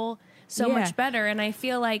people so much better. And I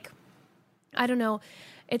feel like, I don't know,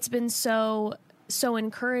 it's been so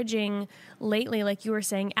encouraging lately, like you were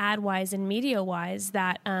saying, ad-wise and media-wise,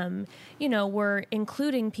 that, we're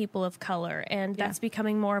including people of color, and that's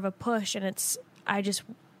becoming more of a push. And I just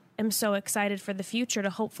am so excited for the future to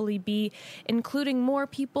hopefully be including more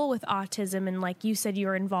people with autism. And like you said, you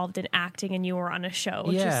were involved in acting and you were on a show,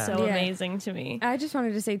 which is so amazing to me. I just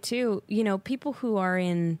wanted to say too, people who are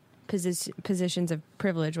in positions of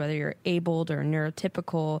privilege, whether you're abled or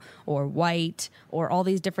neurotypical or white or all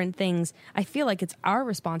these different things, I feel like it's our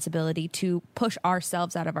responsibility to push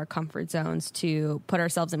ourselves out of our comfort zones, to put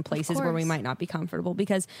ourselves in places where we might not be comfortable,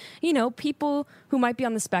 because, people who might be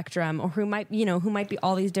on the spectrum, or who might be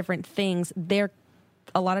all these different things, they're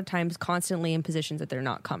a lot of times constantly in positions that they're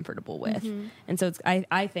not comfortable with. And so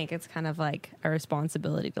I think it's kind of like a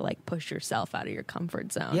responsibility to like push yourself out of your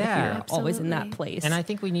comfort zone Yeah, if you're always in that absolutely. place. And I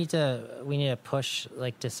think we need to push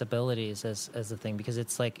like disabilities as the thing, because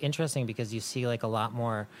it's like interesting because you see like a lot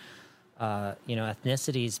more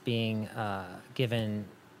ethnicities being given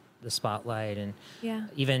the spotlight, and Yeah.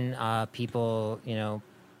 even people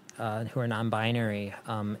who are non-binary,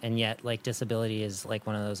 and yet like disability is like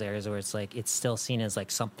one of those areas where it's like it's still seen as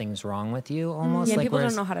like something's wrong with you almost. yeah, like, people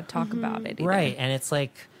whereas- don't know how to talk about it either. right, and it's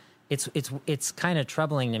like it's kind of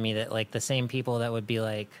troubling to me that like the same people that would be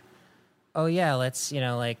like, oh yeah, let's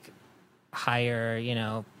like hire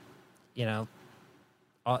and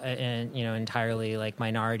entirely like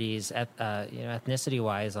minorities ethnicity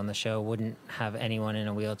wise on the show wouldn't have anyone in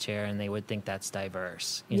a wheelchair, and they would think that's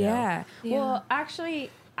diverse. you know? Yeah. Yeah. Well,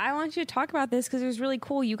 actually, I want you to talk about this because it was really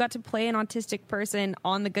cool. You got to play an autistic person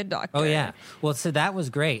on The Good Doctor. Oh yeah. Well, so that was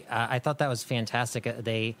great. I thought that was fantastic.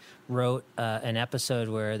 They wrote an episode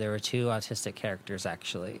where there were 2 autistic characters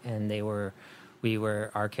actually, and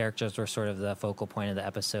our characters were sort of the focal point of the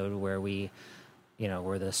episode, where we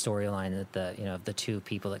were the storyline that the 2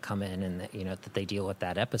 people that come in and that they deal with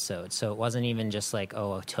that episode. So it wasn't even just like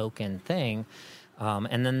a token thing.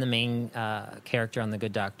 And then the main character on The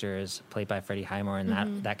Good Doctor is played by Freddie Highmore,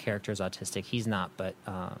 and that character is autistic. He's not, but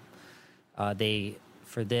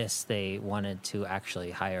for this they wanted to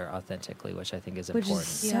actually hire authentically, which I think is Which important.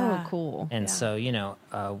 is so Yeah. cool. And so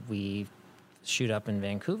we shoot up in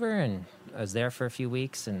Vancouver, and I was there for a few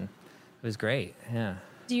weeks, and it was great. Yeah.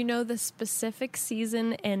 Do you know the specific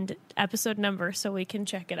season and episode number so we can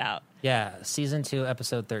check it out? Yeah, season 2,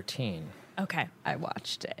 episode 13. Okay. I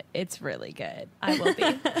watched it. It's really good. I will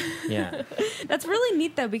be. Yeah. That's really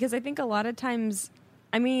neat, though, because I think a lot of times,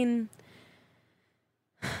 I mean,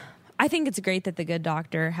 I think it's great that The Good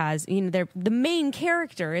Doctor has, the main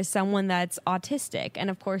character is someone that's autistic. And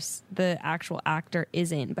of course, the actual actor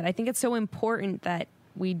isn't. But I think it's so important that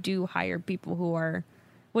we do hire people who are,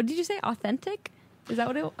 what did you say, authentic? Is that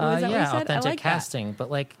what it was? That what you said? Authentic I like casting. But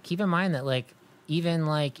like, keep in mind that like, even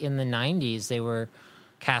like in the 90s, they were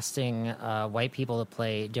casting white people to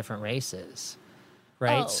play different races,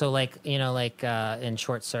 right? Oh. So like in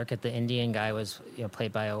Short Circuit, the Indian guy was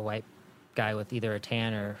played by a white guy with either a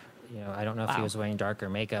tan or I don't know if he was wearing darker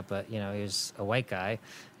makeup, but he was a white guy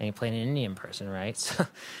and he played an Indian person, right? So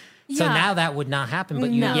Yeah. now that would not happen, but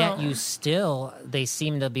No. yet they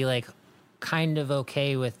seem to be like kind of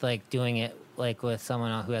okay with like doing it like with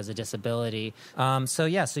someone who has a disability. So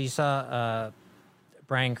you saw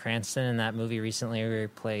Bryan Cranston in that movie recently, where he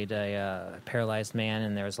played a paralyzed man,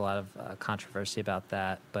 and there was a lot of controversy about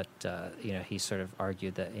that. But he sort of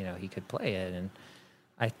argued that he could play it, and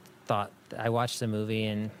I watched the movie,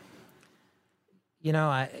 and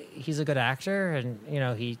he's a good actor, and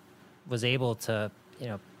he was able to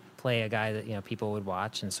play a guy that people would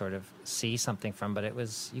watch and sort of see something from. But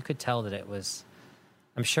you could tell that it was.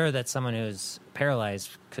 I'm sure that someone who's paralyzed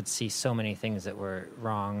could see so many things that were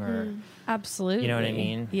wrong, or Absolutely. you know what I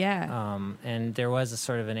mean? Yeah. And there was a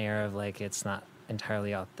sort of an air of like it's not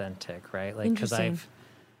entirely authentic, right? Like because I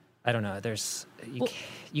don't know. There's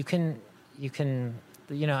you can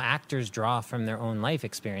actors draw from their own life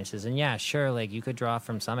experiences, and yeah, sure, like you could draw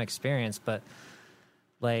from some experience, but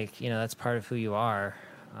like that's part of who you are.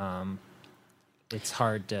 It's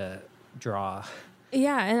hard to draw.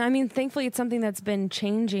 Yeah, and I mean, thankfully, it's something that's been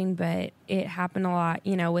changing, but it happened a lot,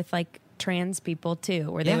 with like trans people too,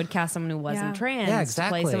 where they would cast someone who wasn't Yeah. trans Yeah, to play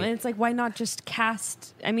exactly. someone. And it's like, why not just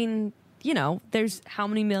cast? I mean, there's how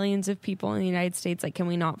many millions of people in the United States? Like, can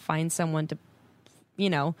we not find someone to,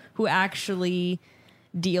 who actually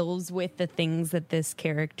deals with the things that this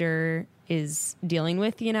character is dealing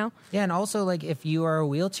with? Yeah, and also like if you are a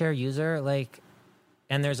wheelchair user, like,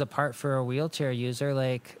 and there's a part for a wheelchair user,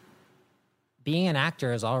 like. Being an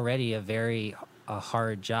actor is already a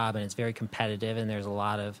hard job, and it's very competitive, and there's a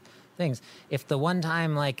lot of things. If the one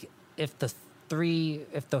time, like, one or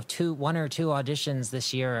two auditions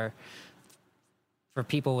this year are for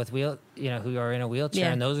people with who are in a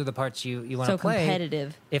wheelchair, and those are the parts you want to play.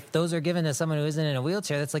 Competitive. If those are given to someone who isn't in a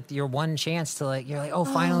wheelchair, that's like your one chance to like, you're like, oh,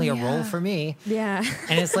 finally a role for me. Yeah.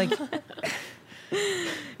 And it's like,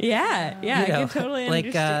 yeah. I can totally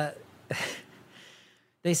understand.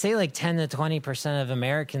 They say like 10 to 20% of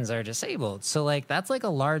Americans are disabled. So like that's like a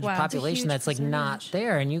large population that's like not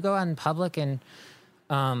there. And you go out in public and,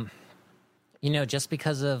 just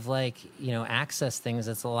because of like, access things,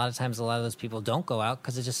 it's a lot of times a lot of those people don't go out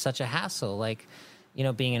because it's just such a hassle. Like,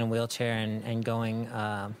 being in a wheelchair and going,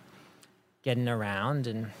 getting around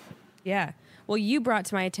and. Yeah. Well, you brought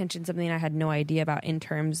to my attention something I had no idea about in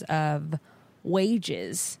terms of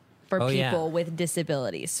wages for Oh, yeah. people with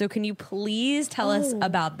disabilities. So can you please tell us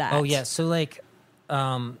about that? Oh yeah, so like,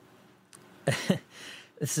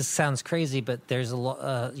 sounds crazy, but there's a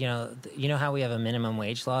lot. You know how we have a minimum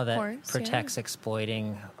wage law that course, protects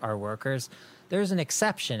exploiting our workers. There's an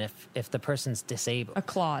exception if the person's disabled. A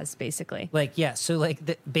clause, basically. Like yeah, so like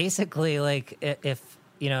basically like if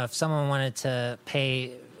someone wanted to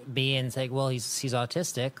pay B and say, well, he's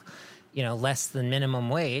autistic, less than minimum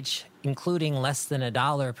wage, including less than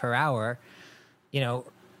 $1 per hour,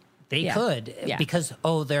 they could because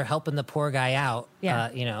they're helping the poor guy out.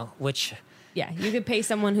 Which you could pay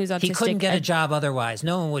someone who's autistic. he couldn't get a job otherwise.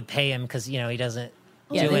 No one would pay him because he doesn't do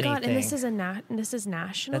Oh my anything. God, and this is this is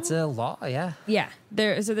national. That's a law, yeah. Yeah,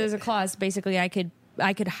 there's a clause. Basically, I could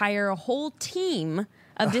hire a whole team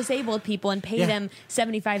of disabled people and pay them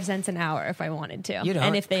 75 cents an hour if I wanted to,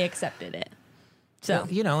 and if they accepted it. So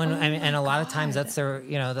and a lot of times that's their,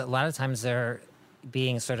 a lot of times they're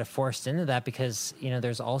being sort of forced into that because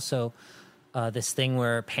there's also this thing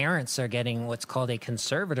where parents are getting what's called a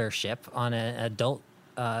conservatorship on an adult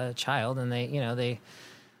child, and they're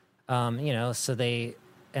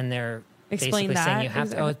Explain basically that. saying you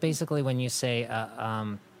have to. It's basically when you say,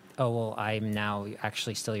 "Oh well, I'm now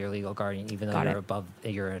actually still your legal guardian, even though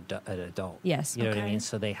you're an adult." Yes, you know what I mean.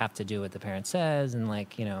 So they have to do what the parent says, and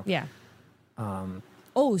Yeah.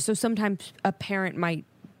 So sometimes a parent might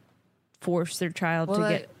force their child to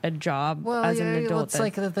get a job as an adult. It's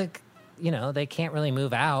like they can't really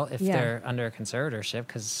move out if they're under a conservatorship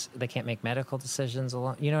because they can't make medical decisions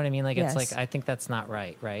alone. You know what I mean? Like Yes. it's like I think that's not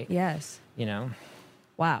right. Yes.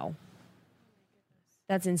 Wow.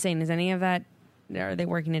 That's insane. Is any of that? Are they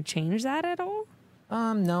working to change that at all?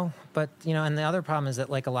 No, but and the other problem is that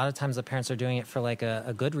like a lot of times the parents are doing it for like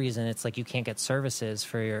a good reason. It's like you can't get services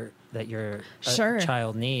for your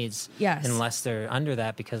child needs unless they're under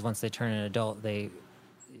that, because once they turn an adult, they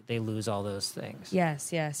lose all those things.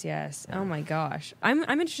 Yes. Oh my gosh. I'm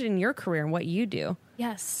interested in your career and what you do.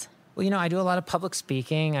 Yes. Well, I do a lot of public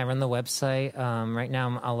speaking. I run the website. Right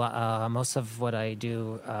now, most of what I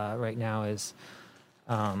do right now is,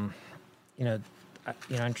 I'm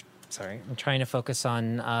trying to focus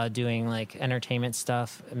on doing like entertainment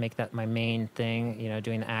stuff, and make that my main thing.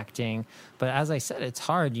 Doing acting. But as I said, it's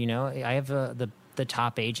hard. I have the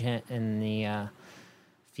top agent in the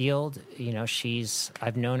field.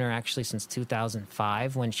 I've known her actually since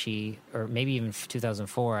 2005 when or maybe even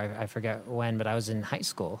 2004. I forget when, but I was in high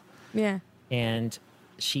school. Yeah. And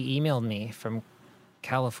she emailed me from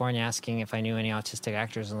California asking if I knew any autistic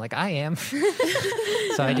actors. I'm like, I am.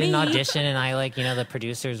 So I did an audition, and the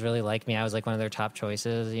producers really liked me. I was like one of their top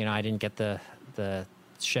choices. I didn't get the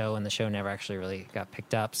show, and the show never actually really got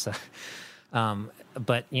picked up. So,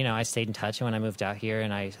 but I stayed in touch. And when I moved out here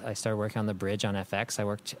and I started working on The Bridge on FX, I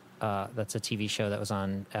worked, that's a TV show that was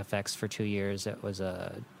on FX for 2 years. It was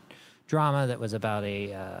a drama that was about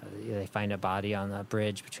they find a body on the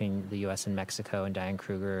bridge between the U.S. and Mexico, and Diane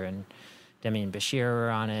Kruger and Demi and Bashir were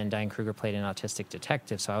on it, and Diane Kruger played an autistic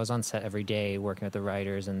detective. So I was on set every day working with the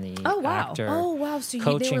writers and the actor. Oh, wow. So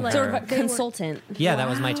coaching they were like, her. Sort of a consultant. Yeah, that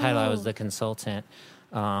was my title. I was the consultant.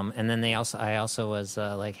 And then I also was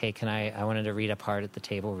like, hey, I wanted to read a part at the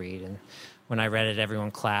table read. And when I read it,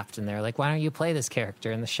 everyone clapped, and they're like, why don't you play this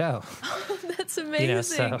character in the show? That's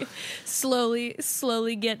amazing. Slowly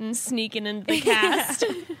sneaking into the cast.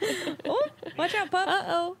 Oh, watch out, pup.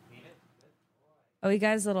 Uh-oh. Oh, he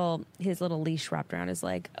got his little leash wrapped around his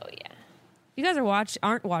leg. Oh, yeah. You guys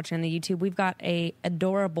aren't watching on the YouTube. We've got a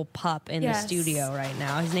adorable pup in the studio right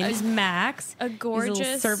now. His name is Max. A gorgeous He's a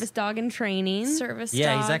little service dog in training.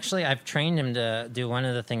 Yeah, he's actually. I've trained him to do one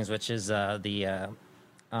of the things, which is the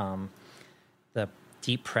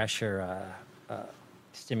deep pressure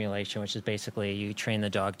stimulation, which is basically you train the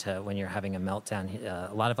dog to, when you're having a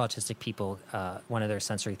meltdown. A lot of autistic people, one of their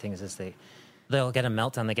sensory things is they'll get a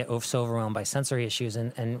meltdown. They get so overwhelmed by sensory issues,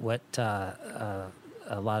 and what a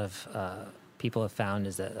lot of people have found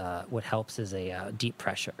is that what helps is a deep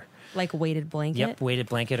pressure, like weighted blanket. Yep, weighted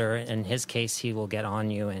blanket, or in his case, he will get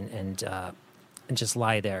on you and just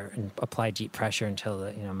lie there and apply deep pressure until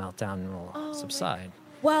the meltdown will subside.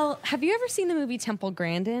 Well, have you ever seen the movie Temple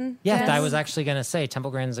Grandin? Yeah, Yes. I was actually going to say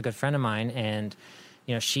Temple Grandin is a good friend of mine, and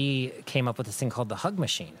she came up with this thing called the hug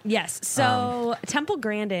machine. Yes. So Temple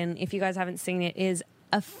Grandin, if you guys haven't seen it, is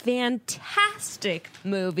a fantastic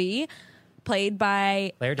movie played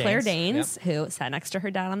by Claire Danes, who sat next to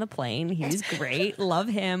her dad on the plane. He's great. Love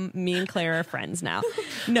him. Me and Claire are friends now.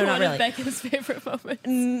 No, not really. One of Becca's favorite moments.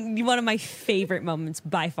 One of my favorite moments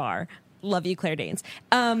by far. Love you, Claire Danes.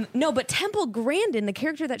 No, but Temple Grandin, the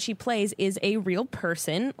character that she plays, is a real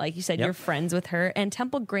person. Like you said, Yep. you're friends with her. And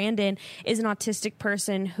Temple Grandin is an autistic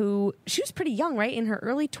person who, she was pretty young, right? In her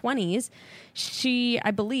early 20s. She,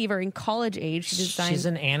 I believe, or in college age, she designed... She's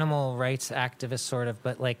an animal rights activist, sort of,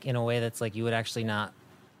 but like in a way that's like you would actually not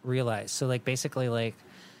realize. So like basically like,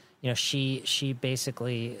 you know, she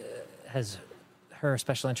basically has her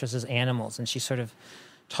special interest is animals, and she sort of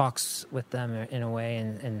talks with them in a way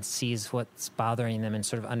and sees what's bothering them and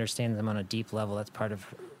sort of understands them on a deep level. That's part of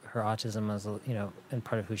her autism, as you know, and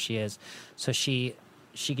part of who she is. So she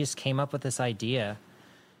just came up with this idea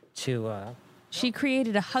to She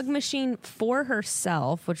created a hug machine for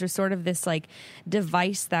herself, which was sort of this like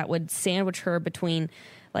device that would sandwich her between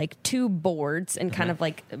like two boards and kind of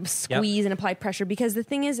like squeeze and apply pressure. Because the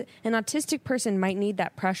thing is, an autistic person might need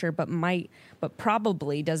that pressure, but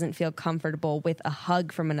probably doesn't feel comfortable with a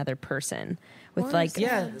hug from another person. With like,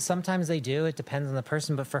 yeah, sometimes they do. It depends on the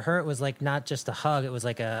person. But for her, it was like not just a hug. It was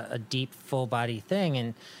like a deep, full body thing.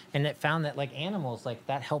 And it found that like animals, like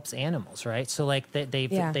that helps animals, right? So like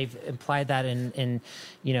they've implied that in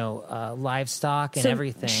you know, livestock and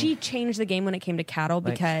everything. She changed the game when it came to cattle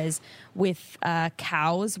because with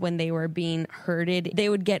cows, when they were being herded, it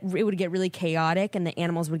would get really chaotic, and the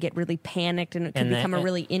animals would get really panicked, and it could become a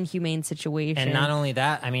really inhumane situation. And not only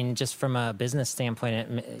that, I mean, just from a business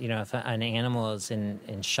standpoint, you know, if an animal is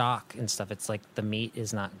in shock and stuff, it's like the meat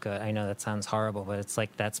is not good. I know that sounds horrible, but it's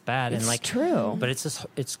like that's bad. It's and like true. But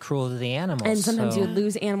it's cruel to the animals. And sometimes you would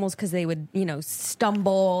lose animals because they would, you know,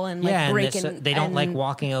 stumble and like break. And they don't like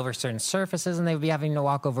walking over certain surfaces, and they would be having to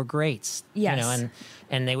walk over grates. Yes. You know,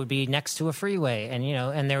 and they would be next to a freeway, and you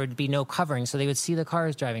know, and there would be no covering, so they would see the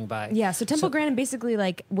cars driving by. Yeah. So Temple Grandin basically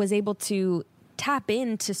like was able to tap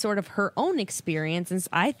into sort of her own experience, and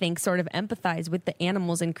I think sort of empathize with the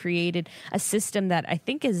animals, and created a system that I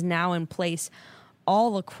think is now in place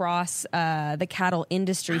all across the cattle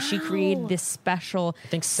industry. She created this special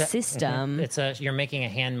system. It's you're making a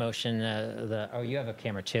hand motion. You have a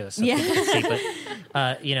camera too, so yeah. people can see.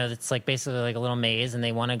 But you know, it's like basically like a little maze, and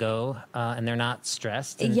they want to go, and they're not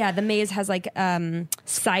stressed. Yeah, the maze has like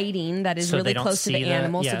siding that is So really they don't close to the see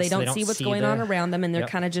animals, yeah, so they don't see what's going on around them, and they're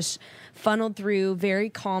kind of just funneled through very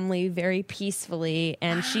calmly, very peacefully.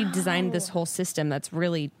 And she designed this whole system that's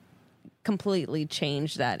really completely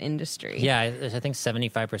changed that industry. Yeah, I think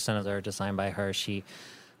 75% of them are designed by her. She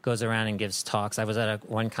goes around and gives talks. I was at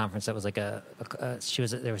one conference that was like there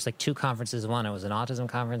was like two conferences. One, it was an autism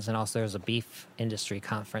conference, and also there was a beef industry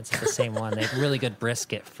conference at the same one. They had really good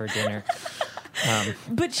brisket for dinner.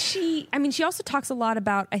 But she also talks a lot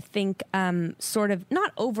about, I think, sort of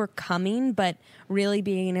not overcoming, but really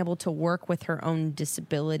being able to work with her own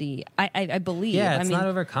disability. I believe. Yeah, it's not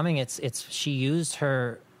overcoming. It's she used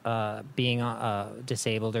her being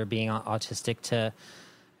disabled or being autistic to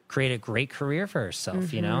create a great career for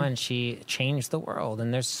herself, you know, and she changed the world.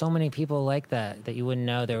 And there's so many people like that you wouldn't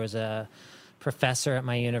know. There was a professor at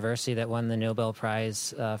my university that won the Nobel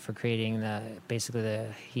Prize for creating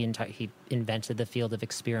he invented the field of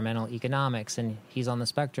experimental economics, and he's on the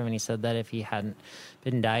spectrum. And he said that if he hadn't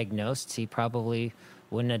been diagnosed, he probably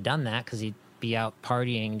wouldn't have done that, because he'd be out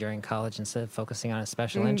partying during college instead of focusing on his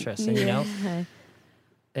special interests. And you know.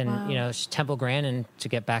 And, you know, Temple Grandin, to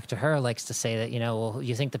get back to her, likes to say that, you know, well,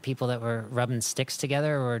 you think the people that were rubbing sticks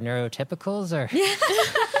together were neurotypicals, or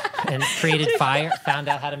and created fire, found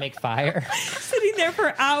out how to make fire? Sitting there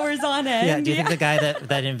for hours on end. Yeah, do you think the guy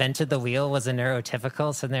that invented the wheel was a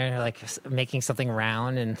neurotypical, sitting there like making something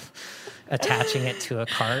round and attaching it to a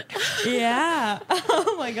cart? Yeah.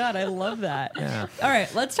 Oh, my God. I love that. Yeah. All right.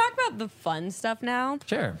 Let's talk about the fun stuff now.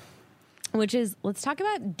 Sure. Which is, let's talk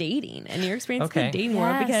about dating and your experience in the dating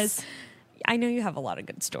world, because I know you have a lot of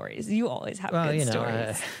good stories. You always have good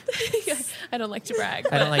stories. I don't like to brag.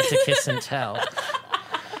 I don't like to kiss and tell.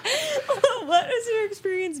 What has your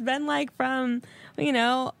experience been like from, you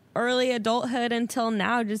know, early adulthood until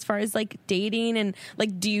now, just as far as like dating? And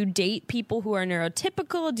like, do you date people who are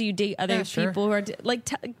neurotypical? Do you date other people who are like,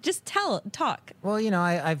 talk? Well, you know,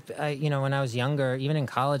 I you know, when I was younger, even in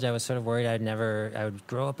college, I was sort of worried I would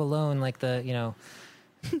grow up alone, like the, you know,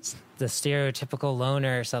 the stereotypical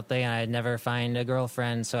loner or something, and I'd never find a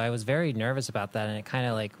girlfriend. So I was very nervous about that, and it kind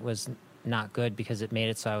of like was not good, because it made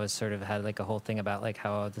it so I was sort of had like a whole thing about like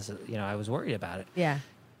how this is, you know, I was worried about it. Yeah.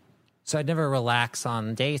 So I'd never relax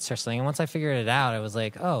on dates or something. And once I figured it out, I was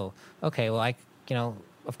like, oh, okay, well, you know,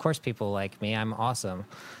 of course people like me. I'm awesome.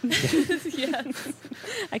 Yes.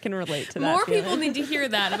 I can relate to that. More feeling. people need to hear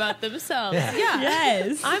that about themselves. Yeah.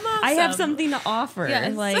 Yes. I'm awesome. I have something to offer.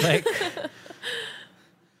 Yes. Like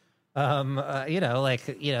you know,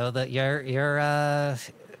 like, you know, that you're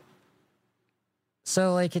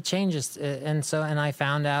So like it changes, and I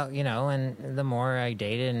found out, and the more I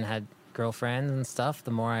dated and had girlfriends and stuff,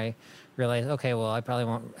 the more I realized, okay, well, I probably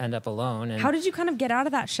won't end up alone. And how did you kind of get out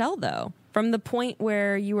of that shell, though? From the point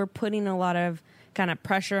where you were putting a lot of kind of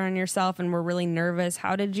pressure on yourself and were really nervous,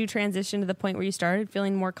 how did you transition to the point where you started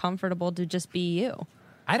feeling more comfortable to just be you?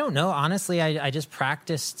 I don't know. Honestly, I just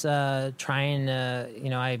practiced trying to,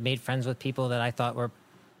 I made friends with people that I thought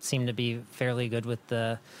seemed to be fairly good with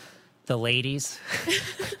the ladies.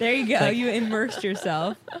 There you go. You immersed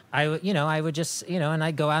yourself. I would just, and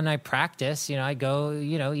I'd go out and I practice, I go,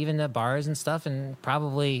 even to bars and stuff and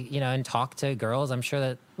probably, and talk to girls. I'm sure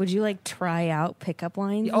that. Would you like try out pickup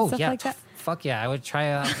lines and stuff like that? Fuck yeah. I would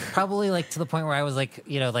try probably like to the point where I was like,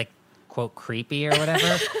 like quote creepy or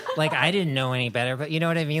whatever. Like I didn't know any better, but you know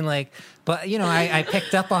what I mean? Like, but I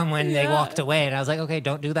picked up on when they walked away and I was like, okay,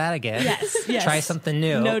 don't do that again. Yes. Try something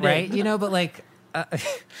new. Noted. Right. But like,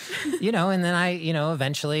 and then I,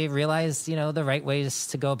 eventually realized, the right ways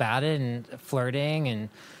to go about it and flirting and,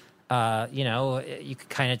 you could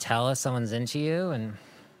kind of tell if someone's into you and,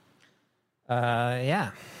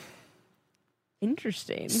 yeah.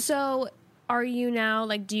 Interesting. So are you now,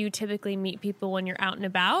 like, do you typically meet people when you're out and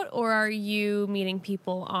about, or are you meeting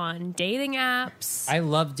people on dating apps? I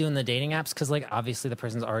love doing the dating apps because, like, obviously the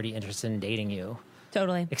person's already interested in dating you.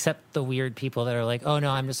 Totally. Except the weird people that are like, oh, no,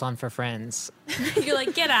 I'm just on for friends. You're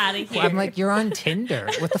like, get out of here. Well, I'm like, you're on Tinder.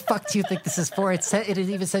 What the fuck do you think this is for? It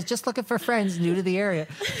even says, just looking for friends new to the area.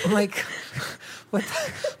 I'm like, what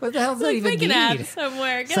the hell does that even make an mean? app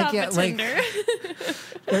somewhere. Get off of Tinder.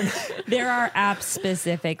 There are apps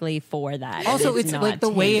specifically for that. Also, it's not like the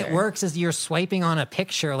way it Tinder. works is you're swiping on a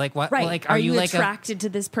picture. Like what? Right. Like, are you like attracted to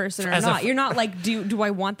this person or as a not? You're not like, do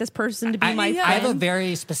I want this person to be my friend? I have a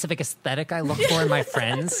very specific aesthetic I look for in my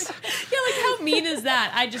friends. Yeah, like how mean is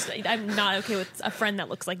that? I'm not okay with a friend that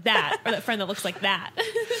looks like that or that friend that looks like that.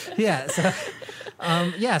 Yeah.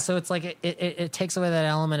 So it's like it takes away that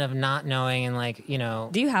element of not knowing and like,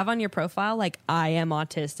 Do you have on your profile like I am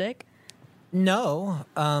autistic? No.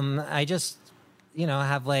 I just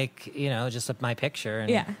have like just my picture. And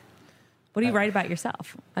Yeah. What do you write about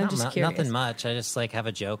yourself? I'm just curious. Nothing much. I just like have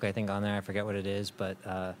a joke I think on there. I forget what it is, but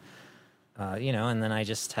and then I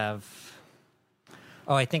just have.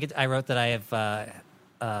 Oh, I think I wrote that I have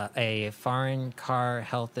a foreign car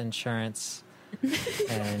health insurance,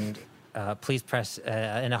 and please press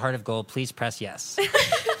in a heart of gold. Please press yes. I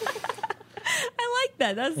like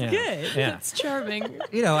that. That's good. Yeah, It's charming.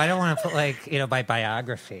 I don't want to put like my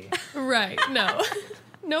biography. Right. No.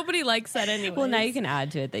 Nobody likes that anyway. Well, now you can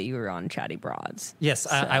add to it that you were on Chatty Broads. Yes,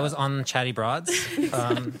 I was on Chatty Broads.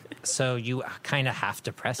 So you kind of have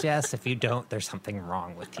to press yes. If you don't, there's something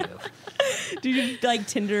wrong with you. Do you like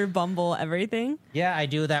Tinder, Bumble, everything? Yeah, I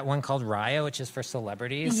do that one called Raya, which is for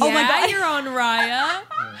celebrities. Yeah, Oh my God. you're on Raya.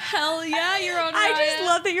 Hell yeah, you're on Raya. I just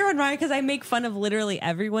love that you're on Raya because I make fun of literally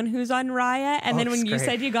everyone who's on Raya. And then it's when you great.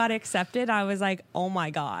 said you got accepted, I was like, oh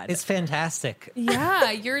my God. It's fantastic.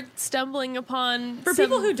 Yeah, you're stumbling upon For some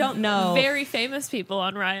people who don't know, very famous people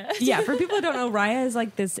on Raya. yeah, for people who don't know, Raya is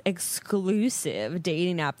like this exclusive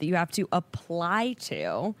dating app that you have to apply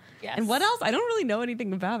to. Yes. And what else? I don't really know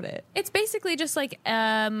anything about it. It's basically just like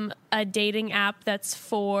a dating app that's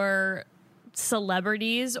for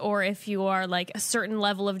celebrities, or if you are like a certain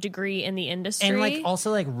level of degree in the industry, And like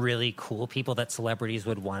also like really cool people that celebrities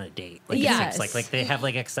would want to date. Like Yes. it's like they have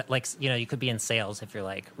like you could be in sales if you're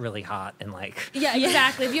like really hot and like yeah,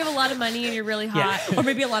 exactly. If you have a lot of money and you're really hot. Or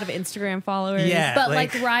maybe a lot of Instagram followers. Yeah. But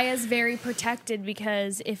like Raya's very protected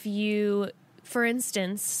because if you, for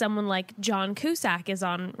instance, someone like John Cusack is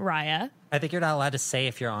on Raya. I think you're not allowed to say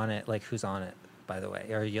if you're on it, like who's on it, by the way.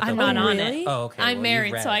 Or you I'm not on really? it. Oh, okay. I'm well, married,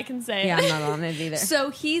 you read. so I can say Yeah, it. I'm not on it either. So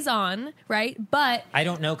he's on, right? But I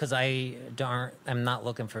don't know because I'm not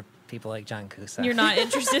looking for people like John Cusack. you're not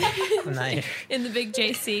interested I'm not- in the big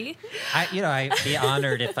JC. I'd be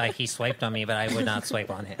honored if he swiped on me, but I would not swipe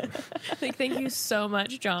on him. Like, thank you so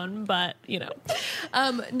much, John. But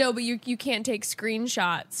no, but you can't take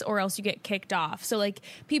screenshots or else you get kicked off. So like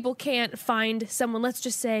people can't find someone. Let's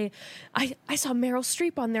just say I saw Meryl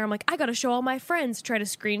Streep on there. I'm like, I got to show all my friends. Try to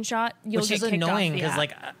screenshot. You'll Which get is kicked annoying off the because app.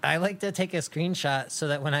 like I like to take a screenshot so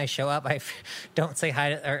that when I show up, I don't say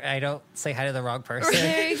hi to, or I don't say hi to the wrong person.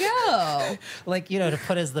 There you go. Like to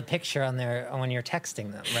put as the picture on there when you're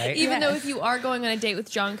texting them, right? Even though if you are going on a date with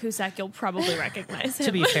John Cusack, you'll probably recognize him.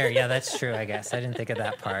 To be fair, yeah, that's true. I guess I didn't think of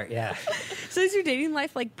that part. Yeah, So is your dating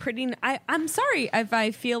life like pretty? I'm sorry if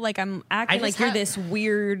I feel like I'm acting I just like you're have- this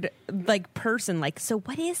weird like person. Like, so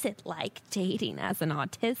what is it like dating as an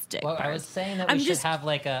autistic? well, I person? was saying that I'm we should just- have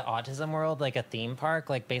like a autism world, like a theme park,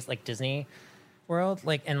 like based like Disney. world,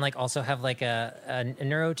 like, and like also have like a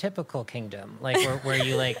neurotypical kingdom, like where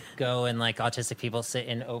you like go and like autistic people sit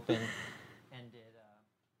in open-ended.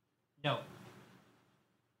 No.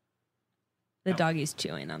 The doggy's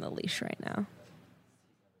chewing on the leash right now.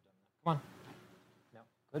 Come on. No.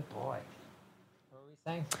 Good boy. What were we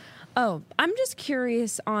saying? Oh, I'm just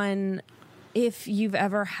curious on if you've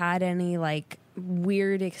ever had any like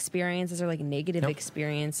weird experiences or like negative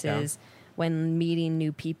experiences when meeting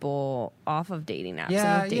new people off of dating apps.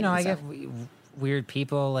 Yeah, and with you know, I dating get stuff. weird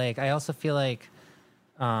people. Like, I also feel like,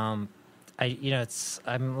 I'm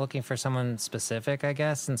looking for someone specific, I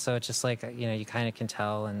guess, and so it's just like, you know, you kind of can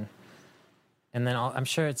tell, and then I'm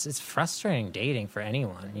sure it's frustrating dating for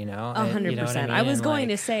anyone, you know. 100%. You know what I mean? I was And, going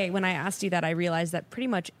like, to say, when I asked you that, I realized that pretty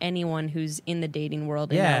much anyone who's in the dating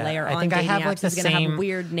world in yeah, LA or I on think I dating have apps like the is going to same. have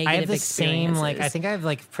weird negative I have the experiences. same, like, I think I have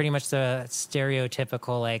like pretty much the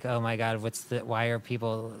stereotypical, like, oh my god, why are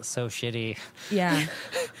people so shitty? Yeah.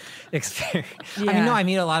 Experience. I Yeah. mean, no, I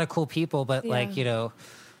meet a lot of cool people, but Yeah. like, you know,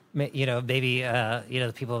 maybe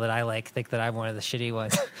the people that I like think that I'm one of the shitty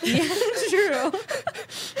ones. Yeah, true.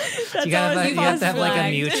 That's you always have to have like a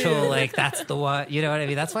flag, mutual, too. like, that's the one, you know what I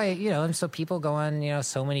mean? That's why, you know, and so people go on, you know,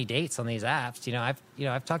 so many dates on these apps. You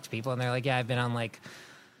know, I've talked to people and they're like, yeah, I've been on like,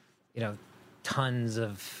 you know, tons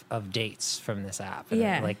of dates from this app. And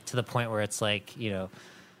Yeah. like to the point where it's like, you know,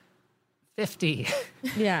 50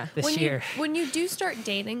 Yeah. this year. When you do start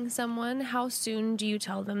dating someone, how soon do you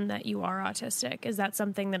tell them that you are autistic? Is that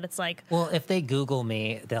something that it's like, Well, if they Google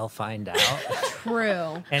me, they'll find out.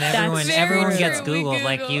 True. And That's everyone true. gets We Googled.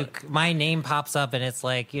 Like Google. my name pops up, and it's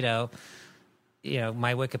like, you know,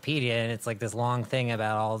 my Wikipedia, and it's like this long thing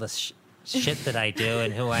about all this shit that I do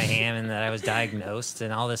and who I am, and that I was diagnosed,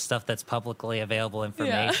 and all this stuff that's publicly available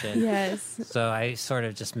information. Yes. So I sort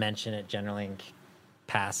of just mention it generally in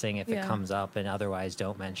passing if it Yeah. comes up, and otherwise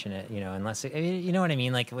don't mention it. You know, unless you know what I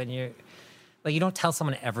mean. Like when you're. Like, you don't tell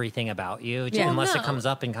someone everything about you Yeah. unless it No. comes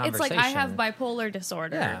up in it's conversation. like I have bipolar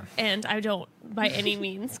disorder Yeah. and I don't by any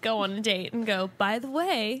means go on a date and go, by the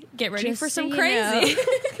way, get ready Just for so some you crazy.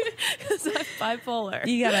 Because I'm bipolar.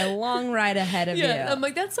 You got a long ride ahead of Yeah, you. I'm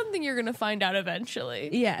like, that's something you're going to find out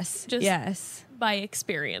eventually Yes. Just- yes. by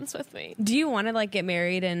experience with me. Do you want to like get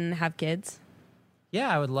married and have kids?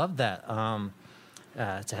 Yeah, I would love that.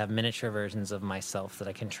 To have miniature versions of myself that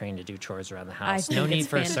I can train to do chores around the house. think No need it's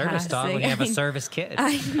for a service dog when you have a service kid.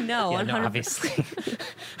 I know. Yeah, no, 100%. obviously.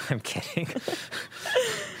 I'm kidding.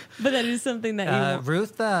 But that is something that you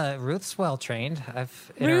want. Ruth's well trained.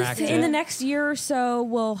 I've Ruth, interacted. in the next year or so,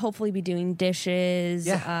 will hopefully be doing dishes.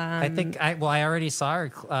 Yeah, I think I already saw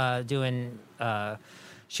her doing.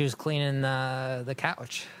 She was cleaning the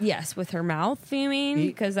couch. Yes, with her mouth, you mean?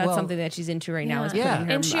 Because that's Well, something that she's into right now. Is Yeah. putting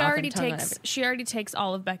her And she mouth already and tongue on takes everything. she already takes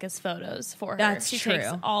all of Becca's photos for her. That's she true. takes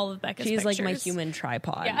all of Becca's She's pictures. like my human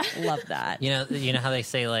tripod. Yeah. Love that. You know how they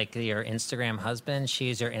say like your Instagram husband.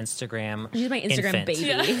 She's your Instagram. She's my Instagram infant.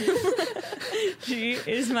 baby. She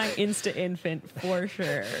is my Insta infant for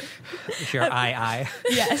sure. Your I.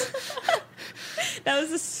 Yes. That was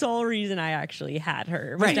the sole reason I actually had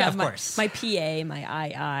her. Was Right, to have of my, course. My PA, my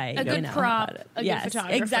II. A good prop, a good yes,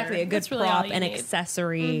 photographer. exactly. A good That's really all prop, you an need.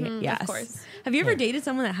 accessory. Yes. of course. Have you ever dated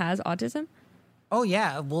someone that has autism? Oh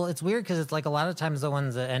yeah, well it's weird because it's like a lot of times the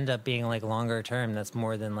ones that end up being like longer term, that's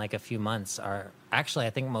more than like a few months, are actually I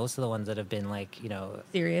think most of the ones that have been like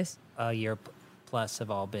Serious? a year plus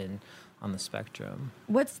have all been on the spectrum.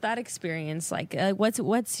 What's that experience like?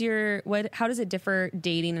 What's your how does it differ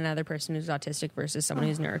dating another person who's autistic versus someone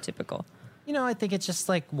who's neurotypical? I think it's just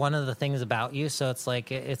like one of the things about you. So it's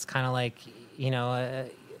like it's kind of like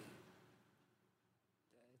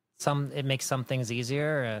it makes some things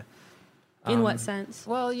easier. In what sense?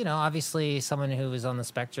 Well, obviously someone who is on the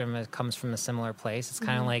spectrum comes from a similar place. It's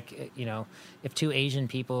kind of like, if two Asian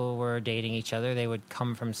people were dating each other, they would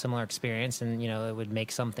come from similar experience and, it would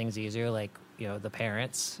make some things easier, like, the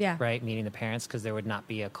parents, Yeah. right? Meeting the parents, because there would not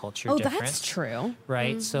be a culture Oh, difference. that's true.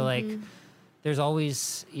 Right. So like, there's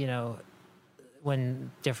always,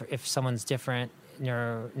 if someone's different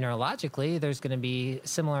neurologically, there's going to be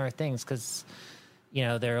similar things because,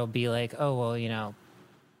 there'll be like, oh, well,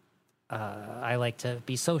 I like to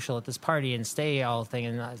be social at this party and stay all thing,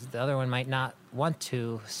 and the other one might not want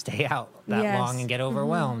to stay out that Yes. long and get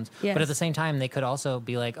overwhelmed. Yes. But at the same time, they could also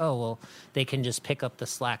be like, oh, well, they can just pick up the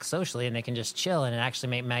slack socially and they can just chill, and it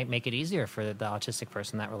actually might make it easier for the autistic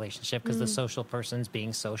person, that relationship, because the social person's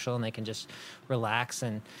being social and they can just relax.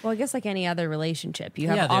 And Well, I guess like any other relationship, you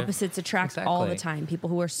have Yeah, they're- opposites attract all the exactly. time. People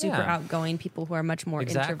who are super Yeah. outgoing, people who are much more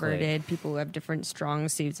Exactly. introverted, people who have different strong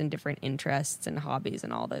suits and different interests and hobbies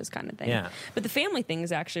and all those kind of things. Yeah. But the family thing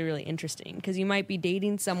is actually really interesting because you might be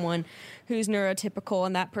dating someone who's neurotypical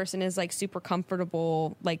and that person is like super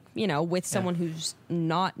comfortable, like, you know, with someone who's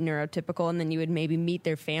not neurotypical, and then you would maybe meet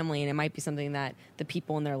their family and it might be something that the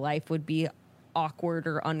people in their life would be awkward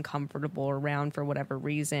or uncomfortable around for whatever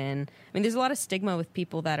reason. I mean, there's a lot of stigma with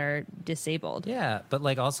people that are disabled. Yeah, but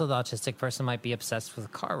like also the autistic person might be obsessed with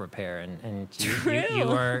car repair, and you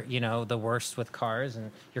are, you know, the worst with cars,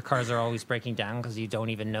 and your cars are always breaking down because you don't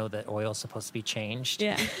even know that oil's supposed to be changed.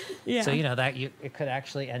 Yeah. So, you know, it could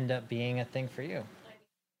actually end up being a thing for you.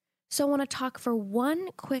 So I want to talk for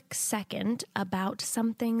one quick second about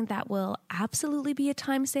something that will absolutely be a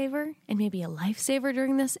time saver and maybe a lifesaver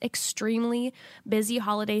during this extremely busy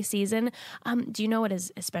holiday season. Do you know what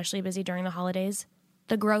is especially busy during the holidays?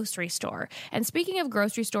 The grocery store. And speaking of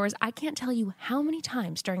grocery stores, I can't tell you how many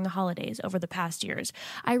times during the holidays over the past years,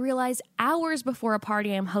 I realized hours before a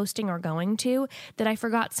party I'm hosting or going to that I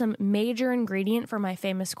forgot some major ingredient for my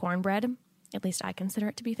famous cornbread. At least I consider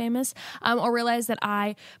it to be famous, or realize that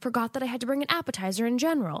I forgot that I had to bring an appetizer in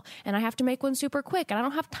general, and I have to make one super quick, and I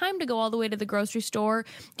don't have time to go all the way to the grocery store,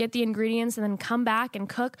 get the ingredients, and then come back and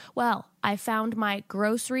cook. Well, I found my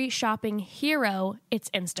grocery shopping hero. It's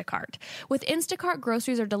Instacart. With Instacart,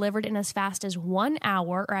 groceries are delivered in as fast as 1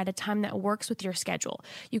 hour or at a time that works with your schedule.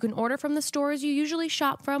 You can order from the stores you usually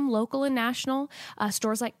shop from, local and national,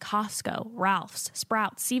 stores like Costco, Ralph's,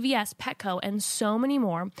 Sprouts, CVS, Petco, and so many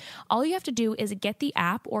more. All you have to do is get the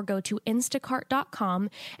app or go to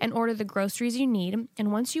instacart.com and order the groceries you need.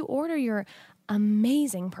 And once you order, your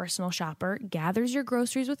amazing personal shopper gathers your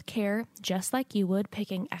groceries with care, just like you would,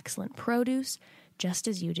 picking excellent produce, just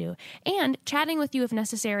as you do, and chatting with you if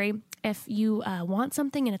necessary. If you want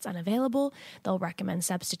something and it's unavailable, they'll recommend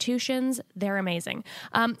substitutions. They're amazing.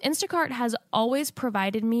 Instacart has always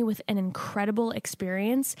provided me with an incredible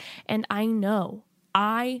experience, and I know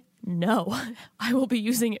I will be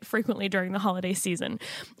using it frequently during the holiday season.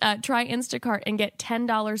 Try Instacart and get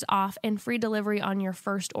 $10 off and free delivery on your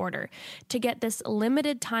first order. To get this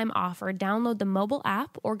limited time offer, download the mobile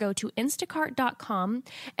app or go to instacart.com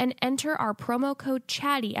and enter our promo code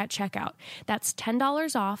CHATTY at checkout. That's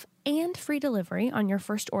 $10 off and free delivery on your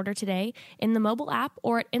first order today in the mobile app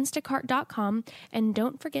or at instacart.com. And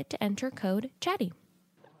don't forget to enter code CHATTY.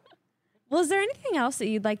 Well, is there anything else that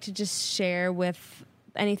you'd like to just share with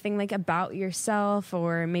anything like about yourself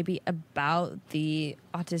or maybe about the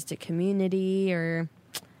autistic community or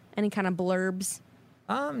any kind of blurbs?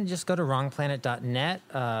 Just go to wrongplanet.net.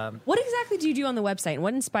 What exactly do you do on the website?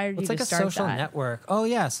 What inspired you to start that? It's like a social network. Oh,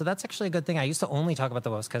 yeah. So that's actually a good thing. I used to only talk about the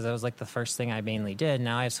website because that was like the first thing I mainly did.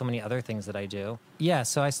 Now I have so many other things that I do. Yeah.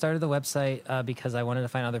 So I started the website because I wanted to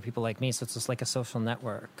find other people like me. So it's just like a social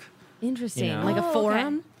network. Interesting. You know? Like a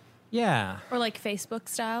forum? Okay. Yeah. Or like Facebook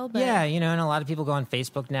style. But Yeah, you know, and a lot of people go on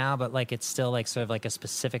Facebook now, but like it's still like sort of like a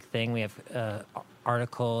specific thing. We have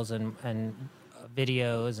articles and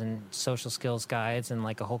videos and social skills guides and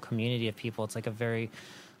like a whole community of people. It's like a very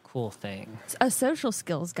cool thing. A social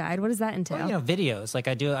skills guide. What does that entail? Well, you know, videos. Like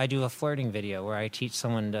I do a flirting video where I teach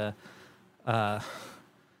someone to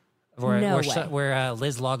where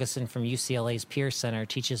Liz Laugesen from UCLA's Peer Center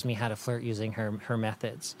teaches me how to flirt using her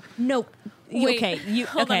methods. Nope. Wait, okay,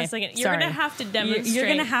 hold on a second. You're going to have to demonstrate. You're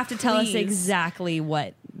going to have to tell us please. exactly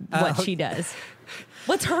what she does.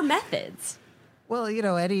 What's her methods? Well, you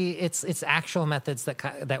know, Eddie, it's actual methods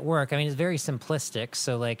that work. I mean, it's very simplistic.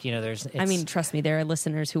 So, like, you know, I mean, trust me, there are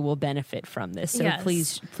listeners who will benefit from this. So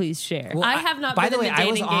Yes. please share. I have not been in the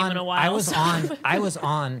dating game in a while. I was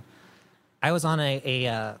on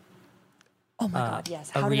a Oh my God,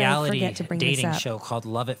 yes. a How did I reality forget to bring this dating up? show called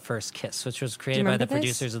Love at First Kiss, which was created by remember the this?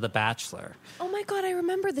 producers of The Bachelor. Oh my God, I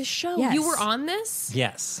remember this show. Yes. You were on this?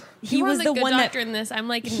 Yes. He You was were the good one doctor that in this. I'm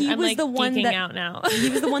like, he I'm was like the one geeking that out now. he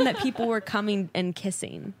was the one that people were coming and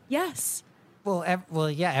kissing. Yes. Well,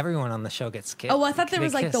 yeah, everyone on the show gets kissed. Oh, I thought there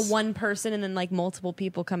was like the one person and then like multiple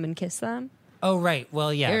people come and kiss them. Oh, right.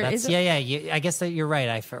 Well, yeah, Or that's is it- I guess that you're right.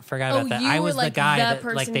 I forgot about that. you I were was like the guy the that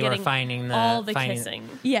like person they were getting finding all the finding, kissing.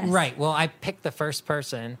 Yes. Right. Well, I picked the first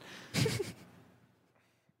person.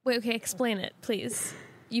 Wait, okay, explain it, please.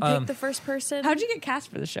 You picked the first person? How'd you get cast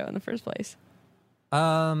for the show in the first place?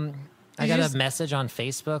 I you got just- a message on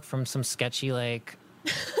Facebook from some sketchy like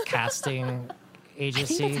casting I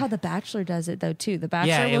agency. think that's how The Bachelor does it though too. The Bachelor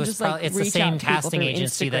yeah, it will was just probably, like it's the reach same out to people casting through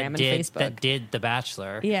agency Instagram that and did Facebook. The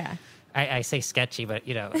Bachelor. Yeah. I say sketchy, but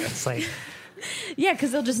you know, it's like Yeah,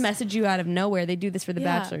 because they'll just message you out of nowhere. They do this for The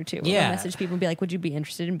Yeah. Bachelor too. Yeah. They'll message people and be like, "Would you be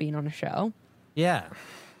interested in being on a show?" yeah.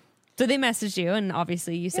 So they messaged you, and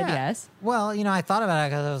obviously you said Yeah. yes. Well, you know, I thought about it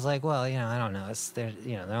because I was like, well, you know, I don't know.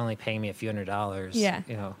 They're only paying me a few $100s. Yeah.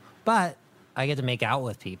 You know, but I get to make out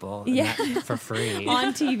with people. and Yeah. that for free.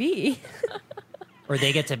 On TV. or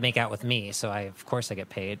they get to make out with me. So of course I get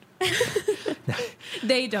paid.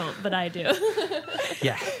 They don't, but I do.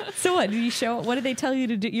 Yeah. So what what did they tell you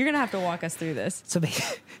to do? You're gonna have to walk us through this. So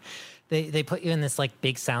they put you in this like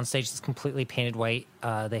big soundstage that's completely painted white.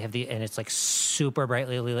 They have and it's like super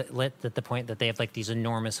brightly lit at the point that they have like these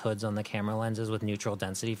enormous hoods on the camera lenses with neutral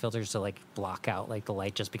density filters to like block out like the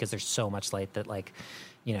light, just because there's so much light that like,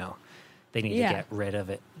 you know, they need to get rid of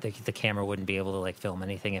it. The camera wouldn't be able to like film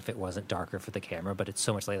anything if it wasn't darker for the camera, but it's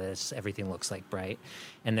so much light that everything looks like bright.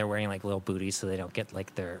 And they're wearing like little booties so they don't get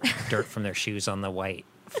like their dirt from their shoes on the white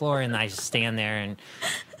floor. And I just stand there and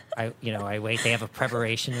I wait. They have a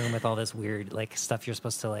preparation room with all this weird like stuff you're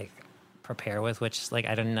supposed to like prepare with, which like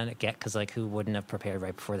I don't get, because like who wouldn't have prepared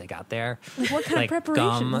right before they got there? What kind like of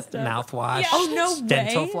preparation gum, stuff? mouthwash, Oh, no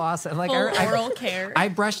dental way. floss, and like Full oral care. I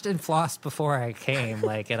brushed and flossed before I came,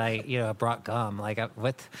 like, and I brought gum. Like,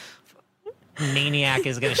 what maniac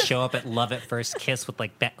is going to show up at Love at First Kiss with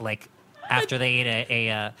like after they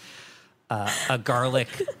ate a garlic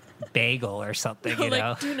bagel or something, you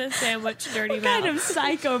know? Like tuna sandwich, dirty What mouth. kind of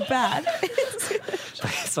psychopath?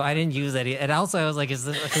 So I didn't use any. And also I was like, is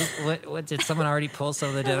this, what did someone already pull some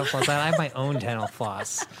of the dental floss? I have my own dental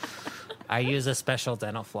floss. I use a special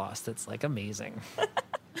dental floss that's like amazing.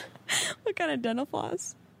 What kind of dental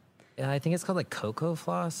floss? I think it's called like cocoa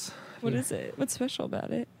floss. What is it? What's special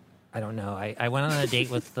about it? I don't know. I went on a date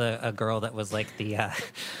with a girl that was like the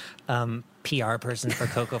PR person for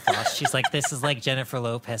Cocoa Floss. She's like, this is like Jennifer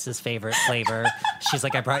Lopez's favorite flavor. She's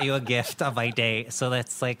like, I brought you a gift on my date. So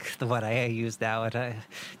that's like what I use now. And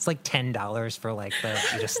it's like $10 for like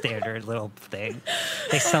the standard little thing.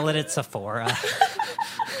 They sell it at Sephora.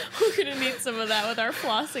 We're going to need some of that with our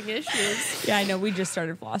flossing issues. Yeah, I know. We just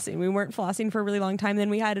started flossing. We weren't flossing for a really long time. Then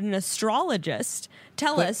we had an astrologist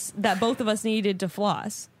tell us that both of us needed to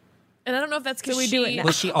floss. And I don't know if that's because we do it now.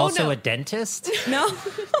 Was she also no. a dentist? No,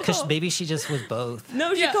 Because maybe she just was both.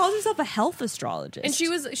 no, she Yeah. calls herself a health astrologist. And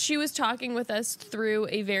she was talking with us through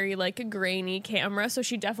a very like grainy camera, so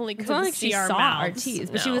she definitely It's couldn't not like see she our saw mouths. our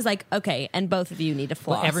teeth, but she No. was like, "Okay, and both of you need to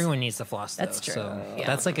floss." Well, everyone needs to floss, though. That's true. So Yeah.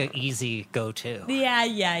 that's like an easy go-to.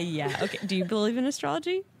 Yeah. Okay, do you believe in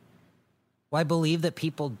astrology? Well, I believe that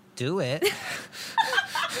people do it.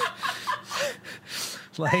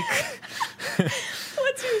 Like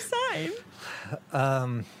What's your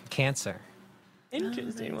sign? Cancer.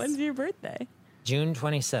 Interesting. When's your birthday? June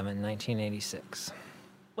 27, 1986.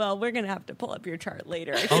 Well, we're gonna have to pull up your chart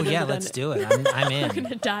later. Oh yeah, let's do it. I'm in.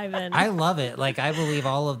 gonna dive in. I love it. Like, I believe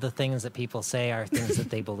all of the things that people say are things that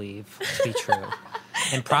they believe to be true,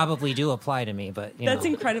 and probably do apply to me. But That's know.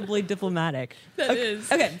 incredibly diplomatic. That okay,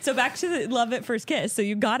 is. Okay, so back to the Love at First Kiss. So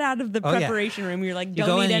you got out of the Oh, yeah. preparation room. You're like, You don't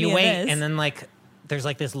go need in and any you of wait, this. and then like there's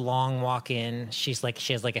like this long walk in. She has like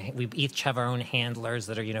we each have our own handlers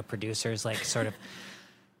that are producers, like sort of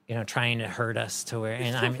trying to hurt us to where,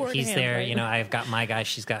 and he's there. I've got my guy,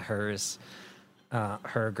 she's got hers.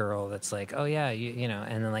 Her girl that's like, oh yeah,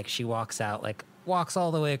 and then like she walks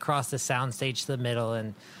all the way across the soundstage to the middle,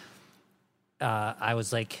 and I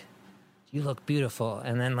was like, you look beautiful,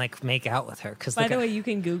 and then like make out with her. Because By the way, you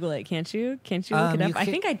can Google it, can't you? Can't you look it up? I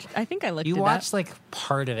think I looked you it watched up. like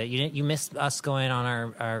part of it. You missed us going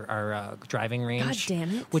on our driving range. God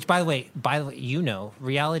damn it. Which by the way,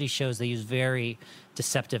 reality shows, they use very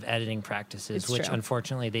deceptive editing practices, It's which true.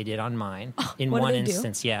 unfortunately they did on mine. In what do one they do?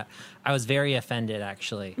 instance, yeah, I was very offended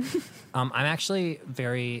actually. I'm actually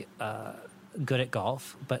very good at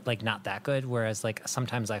golf, but like not that good. Whereas like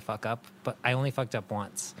sometimes I fuck up, but I only fucked up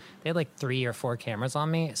once. They had like 3 or 4 cameras on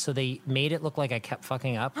me, so they made it look like I kept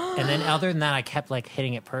fucking up, and then other than that, I kept like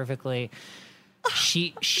hitting it perfectly.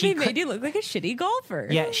 She They made you look like a shitty golfer.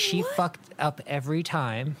 yeah, she fucked up every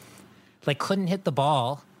time. Like, couldn't hit the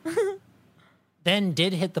ball. Then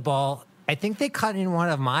did hit the ball. I think they cut in one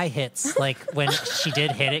of my hits, like when she did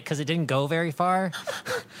hit it, because it didn't go very far.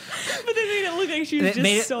 But they made it look like she was It just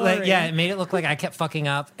made it soaring. it made it look like I kept fucking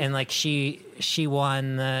up, and like she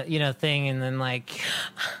won the thing, and then like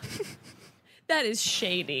That is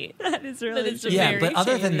shady. That is really That is shitty. yeah. very But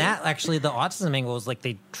other than shady. that, actually, the autism angle was like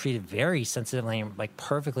they treated very sensitively and like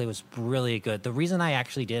perfectly. It was really good. The reason I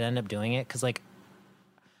actually did end up doing it, because like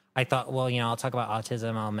I thought, well, I'll talk about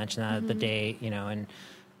autism. I'll mention that at the day, and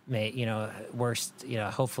may, worst,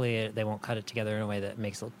 hopefully they won't cut it together in a way that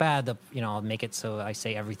makes it look bad. I'll make it so I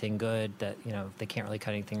say everything good that, they can't really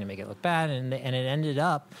cut anything to make it look bad. And it ended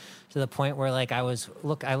up to the point where like I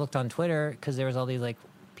looked on Twitter, because there was all these like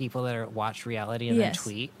people that watch reality and Yes. then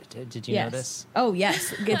tweet. Did you Yes. notice? Oh,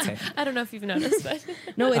 yes. It's, I don't know if you've noticed, but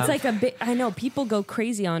no, it's like a bit. I know people go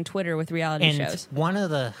crazy on Twitter with reality And shows. one of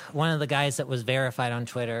the guys that was verified on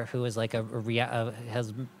Twitter, who was like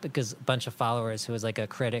has because a bunch of followers, who was like a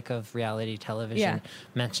critic of reality television,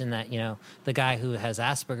 mentioned that the guy who has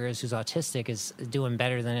Asperger's, who's autistic, is doing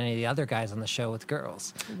better than any of the other guys on the show with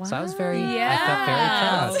girls. Wow. So I felt very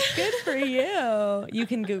proud. Good for you. You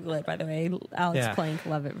can Google it, by the way. Alex Plank,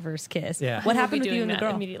 Love at First Kiss. Yeah. What we'll happened be with you doing and the that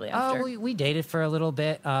girl? immediately after. Oh, we dated for a little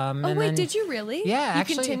bit. Oh, wait, did you really? Yeah, you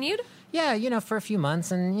actually, continued? Yeah, for a few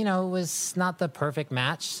months, and it was not the perfect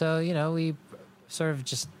match. So we sort of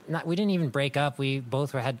just we didn't even break up. We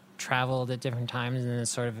both had traveled at different times, and then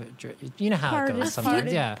sort of how it goes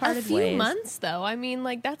sometimes. A few months, though. I mean,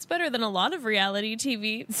 like, that's better than a lot of reality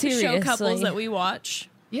TV show couples that we watch.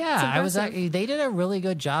 Yeah, they did a really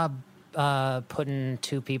good job putting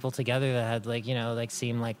two people together that had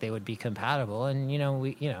seemed like they would be compatible, and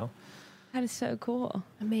That is so cool.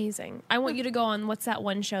 Amazing. I want you to go on, what's that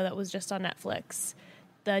one show that was just on Netflix?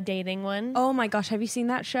 The dating one? Oh my gosh, have you seen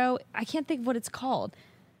that show? I can't think of what it's called.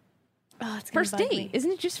 Oh, it's First Date.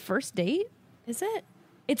 Isn't it just First Date? Is it?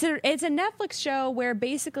 It's a Netflix show where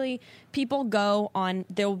basically people go on,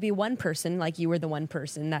 there will be one person, like you were the one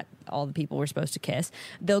person that all the people were supposed to kiss.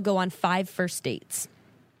 They'll go on 5 first dates.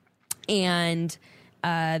 And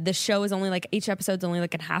the show is only each episode's only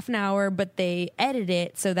a half an hour, but they edit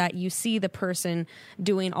it so that you see the person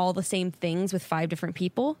doing all the same things with 5 different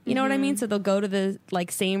people. You know what I mean? So they'll go to the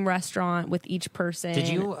same restaurant with each person. Did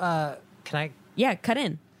you, can I? Yeah, cut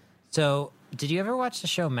in. So did you ever watch the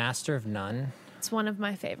show Master of None? It's one of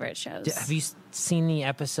my favorite shows. Have you seen the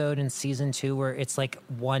episode in season 2 where it's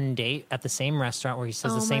one date at the same restaurant where he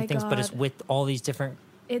says the same things, but it's with all these different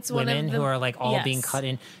women who are all being cut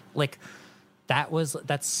in?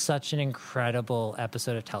 That's such an incredible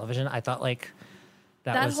episode of television. I thought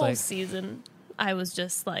that was whole season, I was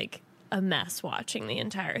just a mess watching the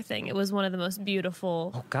entire thing. It was one of the most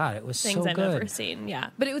beautiful it was things so I've good. ever seen. Yeah,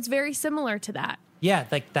 but it was very similar to that. Yeah,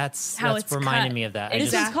 that's How that's it's reminding cut. me of that. This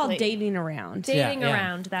Exactly. is called Dating Around. Dating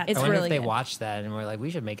around that. It's I wonder really if they good. watched that and were like,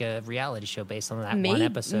 we should make a reality show based on that one Maybe-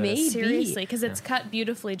 episode. maybe. Seriously, because it's cut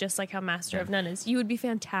beautifully, just like how Master of None is. You would be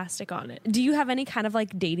fantastic on it. Do you have any kind of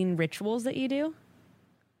dating rituals that you do?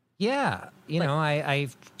 Yeah, I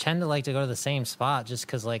tend to like to go to the same spot just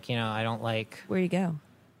because, I don't like Where you go?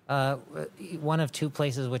 one of 2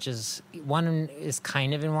 places, which is one is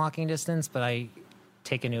kind of in walking distance, but I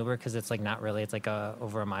take an Uber because it's not really. It's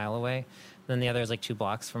over a mile away. Then the other is 2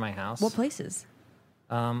 blocks from my house. What places?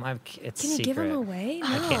 It's Can you secret. give them away?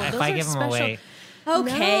 I can't, if those I are give them special. away,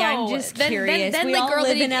 Okay, I'm just curious. We the all girl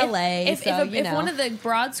live that in LA, If so if one of the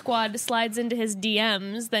Broad Squad slides into his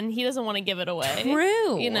DMs, then he doesn't want to give it away.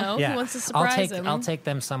 True. He wants to I'll surprise take him. I'll take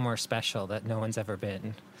them somewhere special that no one's ever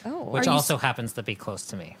been. Oh. Which Are you also happens to be close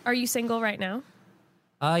to me. Are you single right now?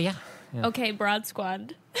 Yeah. Okay, Broad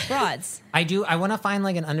Squad. Broads. I do. I want to find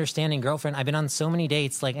an understanding girlfriend. I've been on so many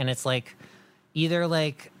dates, and it's either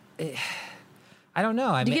I don't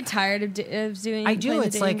know. Do you get tired of doing? I do. playing the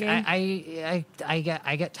It's dating game?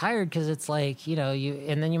 I get tired because it's you,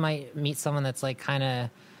 and then you might meet someone that's kind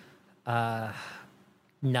of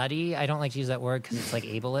nutty. I don't like to use that word because it's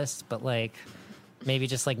ableist, but maybe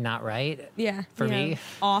just not right. Yeah. For me,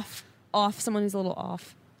 Off. Someone who's a little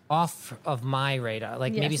off. off of my radar.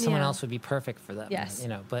 Maybe someone else would be perfect for them. Yes.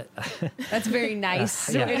 But That's very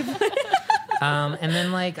nice. yeah. And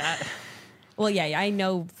then Well, yeah, I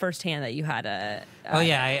know firsthand that you had a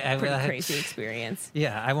I pretty crazy experience.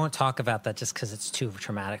 Yeah, I won't talk about that just because it's too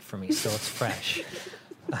traumatic for me. Still, it's fresh.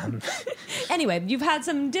 Anyway, you've had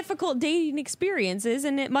some difficult dating experiences,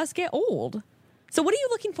 and it must get old. So what are you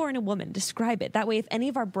looking for in a woman? Describe it. That way, if any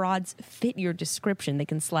of our broads fit your description, they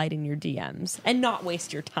can slide in your DMs and not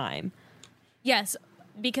waste your time. Yes,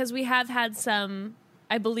 because we have had some,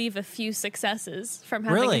 I believe, a few successes from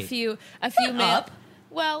having Really? a few male.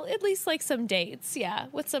 Well, at least some dates, yeah,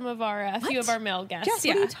 with some of our a few of our male guests. Jess,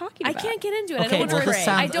 yeah. what are you talking about? I can't get into it. Okay, I don't well, want this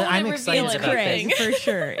to. I sounds- don't I'm want to excited reveal about anything. Craig, for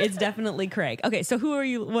sure. It's definitely Craig. Okay, so who are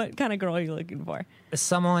you? What kind of girl are you looking for?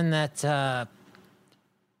 Someone that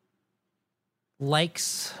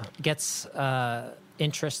gets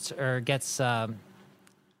interest or gets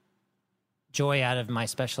joy out of my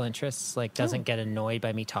special interests. Doesn't get annoyed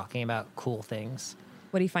by me talking about cool things.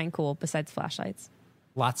 What do you find cool besides flashlights?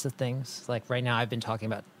 Lots of things. Right now, I've been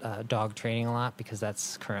talking about dog training a lot because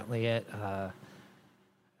that's currently it.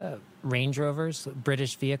 Range Rovers,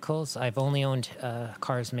 British vehicles. I've only owned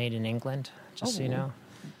cars made in England, just so you know.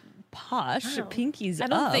 posh. Wow. Pinkies I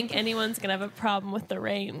don't up. think anyone's gonna have a problem with the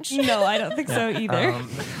range. No, I don't think so either.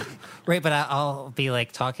 Right, but I'll be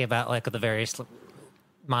like talking about like the various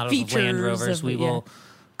models of Land Features Rovers. of We it, will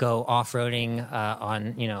go off-roading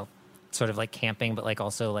on, sort of like camping, but like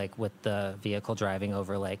also like with the vehicle driving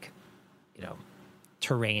over like,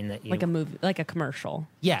 terrain that you Like a movie, like a commercial.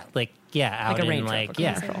 out Like a in Range like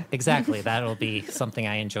Rover commercial. exactly. That'll be something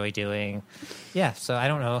I enjoy doing. Yeah, so I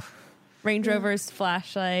don't know. Range Rovers,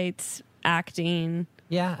 flashlights, acting.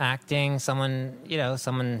 Yeah, acting, someone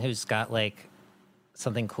who's got like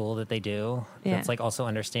something cool that they do. Yeah. That's like also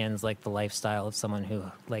understands like the lifestyle of someone who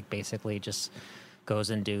like basically just goes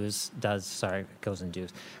and does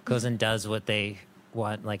what they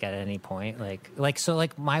want like at any point. So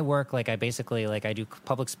like my work, like I basically like I do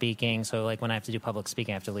public speaking. So like when I have to do public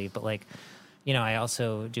speaking, I have to leave. But like, I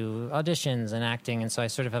also do auditions and acting. And so I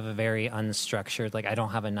sort of have a very unstructured, like I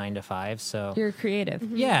don't have a 9 to 5. So You're creative.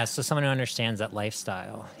 yeah. So someone who understands that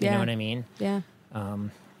lifestyle, you Yeah. know what I mean? Yeah.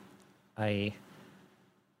 I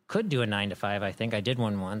could do a 9 to 5. I think I did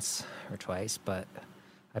one once or twice, but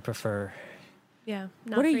I prefer. Yeah.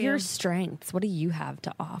 Not What are for your you. strengths? What do you have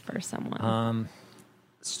to offer someone?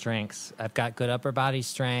 Strengths. I've got good upper body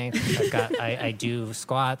strength. I do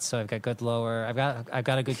squats, so I've got good lower. I've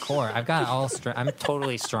got a good core. I've got all strength. I'm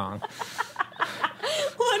totally strong.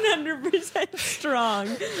 100% strong.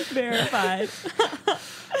 Verified.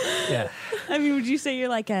 Yeah. I mean, would you say you're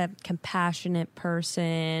like a compassionate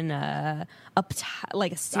person,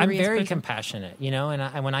 like a serious I'm very person? compassionate,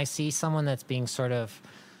 and when I see someone that's being sort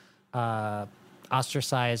of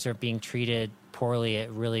ostracized or being treated poorly, it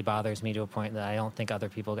really bothers me to a point that I don't think other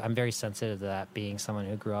people. I'm very sensitive to that, being someone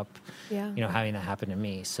who grew up, having that happen to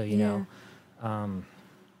me. So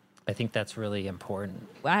I think that's really important.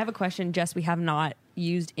 I have a question, Jess, we have not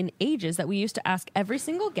used in ages that we used to ask every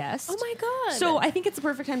single guest. Oh my God. So I think it's the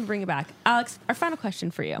perfect time to bring it back. Alex, our final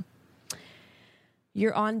question for you.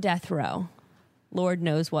 You're on death row. Lord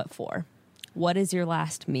knows what for. What is your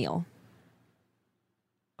last meal?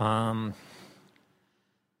 A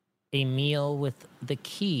meal with the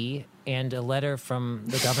key and a letter from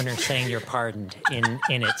the governor saying you're pardoned in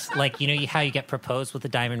it. Like, how you get proposed with a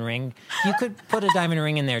diamond ring? You could put a diamond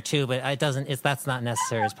ring in there too, but that's not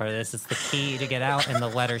necessary as part of this. It's the key to get out and the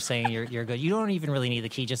letter saying you're good. You don't even really need the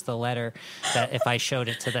key, just the letter that if I showed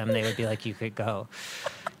it to them, they would be like, you could go.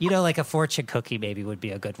 Like a fortune cookie maybe would be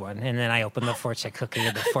a good one. And then I open the fortune cookie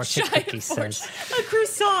and the fortune cookie says... A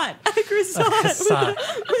croissant with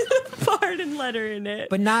a pardon letter in it.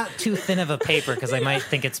 But not too thin of a paper because I might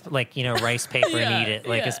think it's like, rice paper and eat it.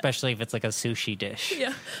 Like, especially if it's like a sushi dish.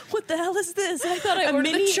 Yeah. What the hell is this? I thought I ordered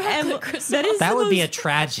mini the chocolate croissant. That would be a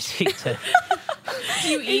tragedy to...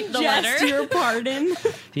 You eat the Ingest letter. your pardon.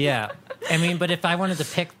 Yeah. I mean, but if I wanted to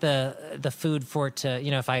pick the food for it to,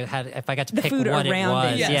 if I got to The pick food what it around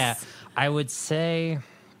was, it. Yes. yeah, I would say,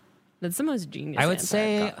 That's the most genius I would answer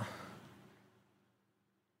say I've got.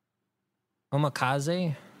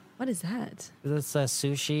 omakase. What is that? It's a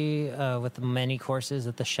sushi with many courses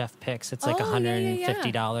that the chef picks. It's like Oh, yeah, yeah,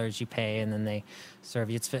 $150 you pay, and then they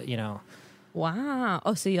serve you. It's, Wow.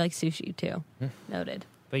 Oh, so you like sushi too. Noted.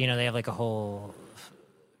 but they have like a whole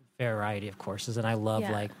variety of courses, and I love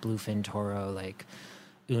Yeah. like bluefin toro, like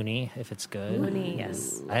uni if it's good. Uni,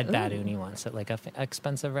 yes. I had bad uni once at like a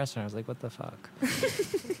expensive restaurant. I was like, what the fuck?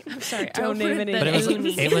 I'm sorry. Don't name any But names.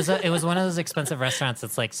 it was one of those expensive restaurants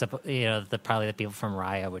that's like probably the people from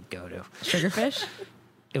Raya would go to. Sugarfish?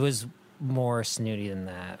 It was more snooty than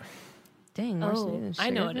that. Dang, more Oh, snooty than I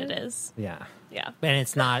know what sugarfish? it is. Yeah, Yeah. and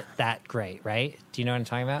it's not that great, right? Do you know what I'm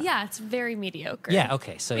talking about? Yeah, it's very mediocre. Yeah.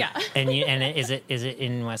 Okay. So Yeah. is it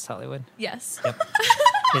in West Hollywood? Yes. Yep.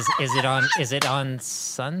 Is it on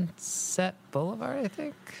Sunset Boulevard? I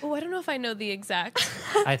think. Oh, I don't know if I know the exact.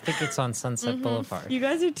 I think it's on Sunset Boulevard. You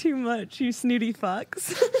guys are too much, you snooty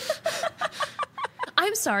fucks.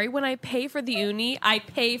 I'm sorry. When I pay for the uni, I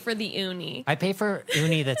pay for the uni. I pay for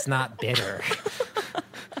uni that's not bitter.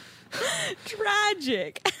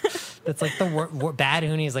 Tragic. That's like the bad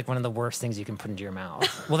uni is like one of the worst things you can put into your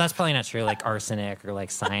mouth. Well, that's probably not true, like arsenic or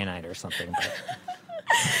like cyanide or something. But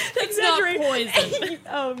It's not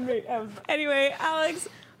poison. Anyway, Alex,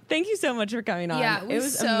 thank you so much for coming on. Yeah, it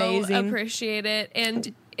was so amazing. appreciate it.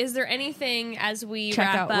 And is there anything as we Check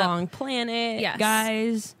wrap out up Wrong Planet, Yes.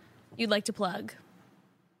 guys. you'd like to plug?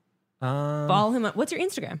 Follow him up. What's your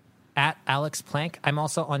Instagram? at Alex Plank. I'm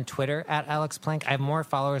also on Twitter at Alex Plank. I have more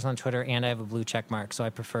followers on Twitter, and I have a blue check mark, so I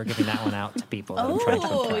prefer giving that one out to people that I'm trying to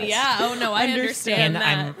Oh, impress. yeah. Oh, no, I Understand. understand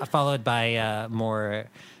And that. I'm followed by more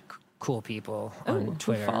cool people on Who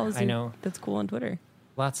Twitter. follows I you? know. That's cool on Twitter. Oh, That's cool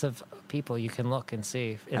on Twitter. Lots of people. You can look and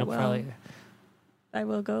see. It'll That's cool on Twitter. probably. I will. I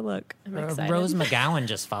will go look. I'm excited. Rose McGowan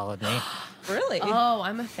just followed me. Really? Oh,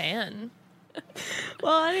 I'm a fan.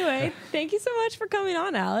 Well, anyway, thank you so much for coming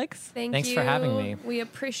on, Alex. Thanks for having me. We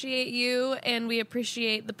appreciate you, and we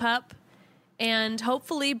appreciate the pup. And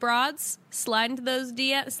hopefully, Broads, slide into his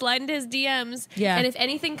DMs. Yeah. And if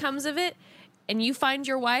anything comes of it, and you find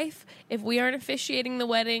your wife, if we aren't officiating the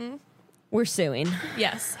wedding, We're suing.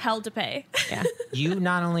 yes, hell to pay. Yeah. You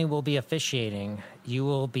not only will be officiating, you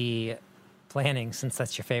will be planning, since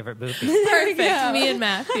that's your favorite movie. Perfect. Me and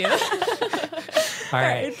Matthew. All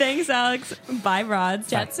right. Thanks, Alex. Bye, Broads.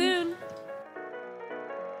 Chat soon.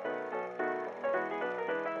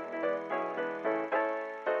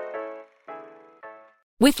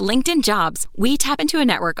 With LinkedIn Jobs, we tap into a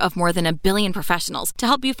network of more than 1 billion professionals to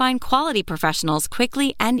help you find quality professionals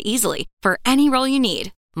quickly and easily for any role you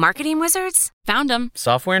need. Marketing wizards? Found them.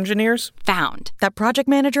 Software engineers? Found. That project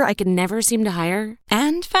manager I could never seem to hire?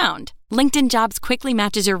 And found. LinkedIn Jobs quickly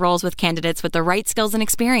matches your roles with candidates with the right skills and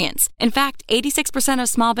experience. In fact, 86% of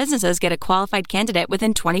small businesses get a qualified candidate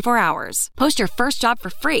within 24 hours. Post your first job for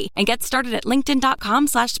free and get started at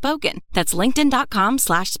linkedin.com/spoken. That's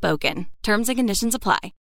linkedin.com/spoken. Terms and conditions apply.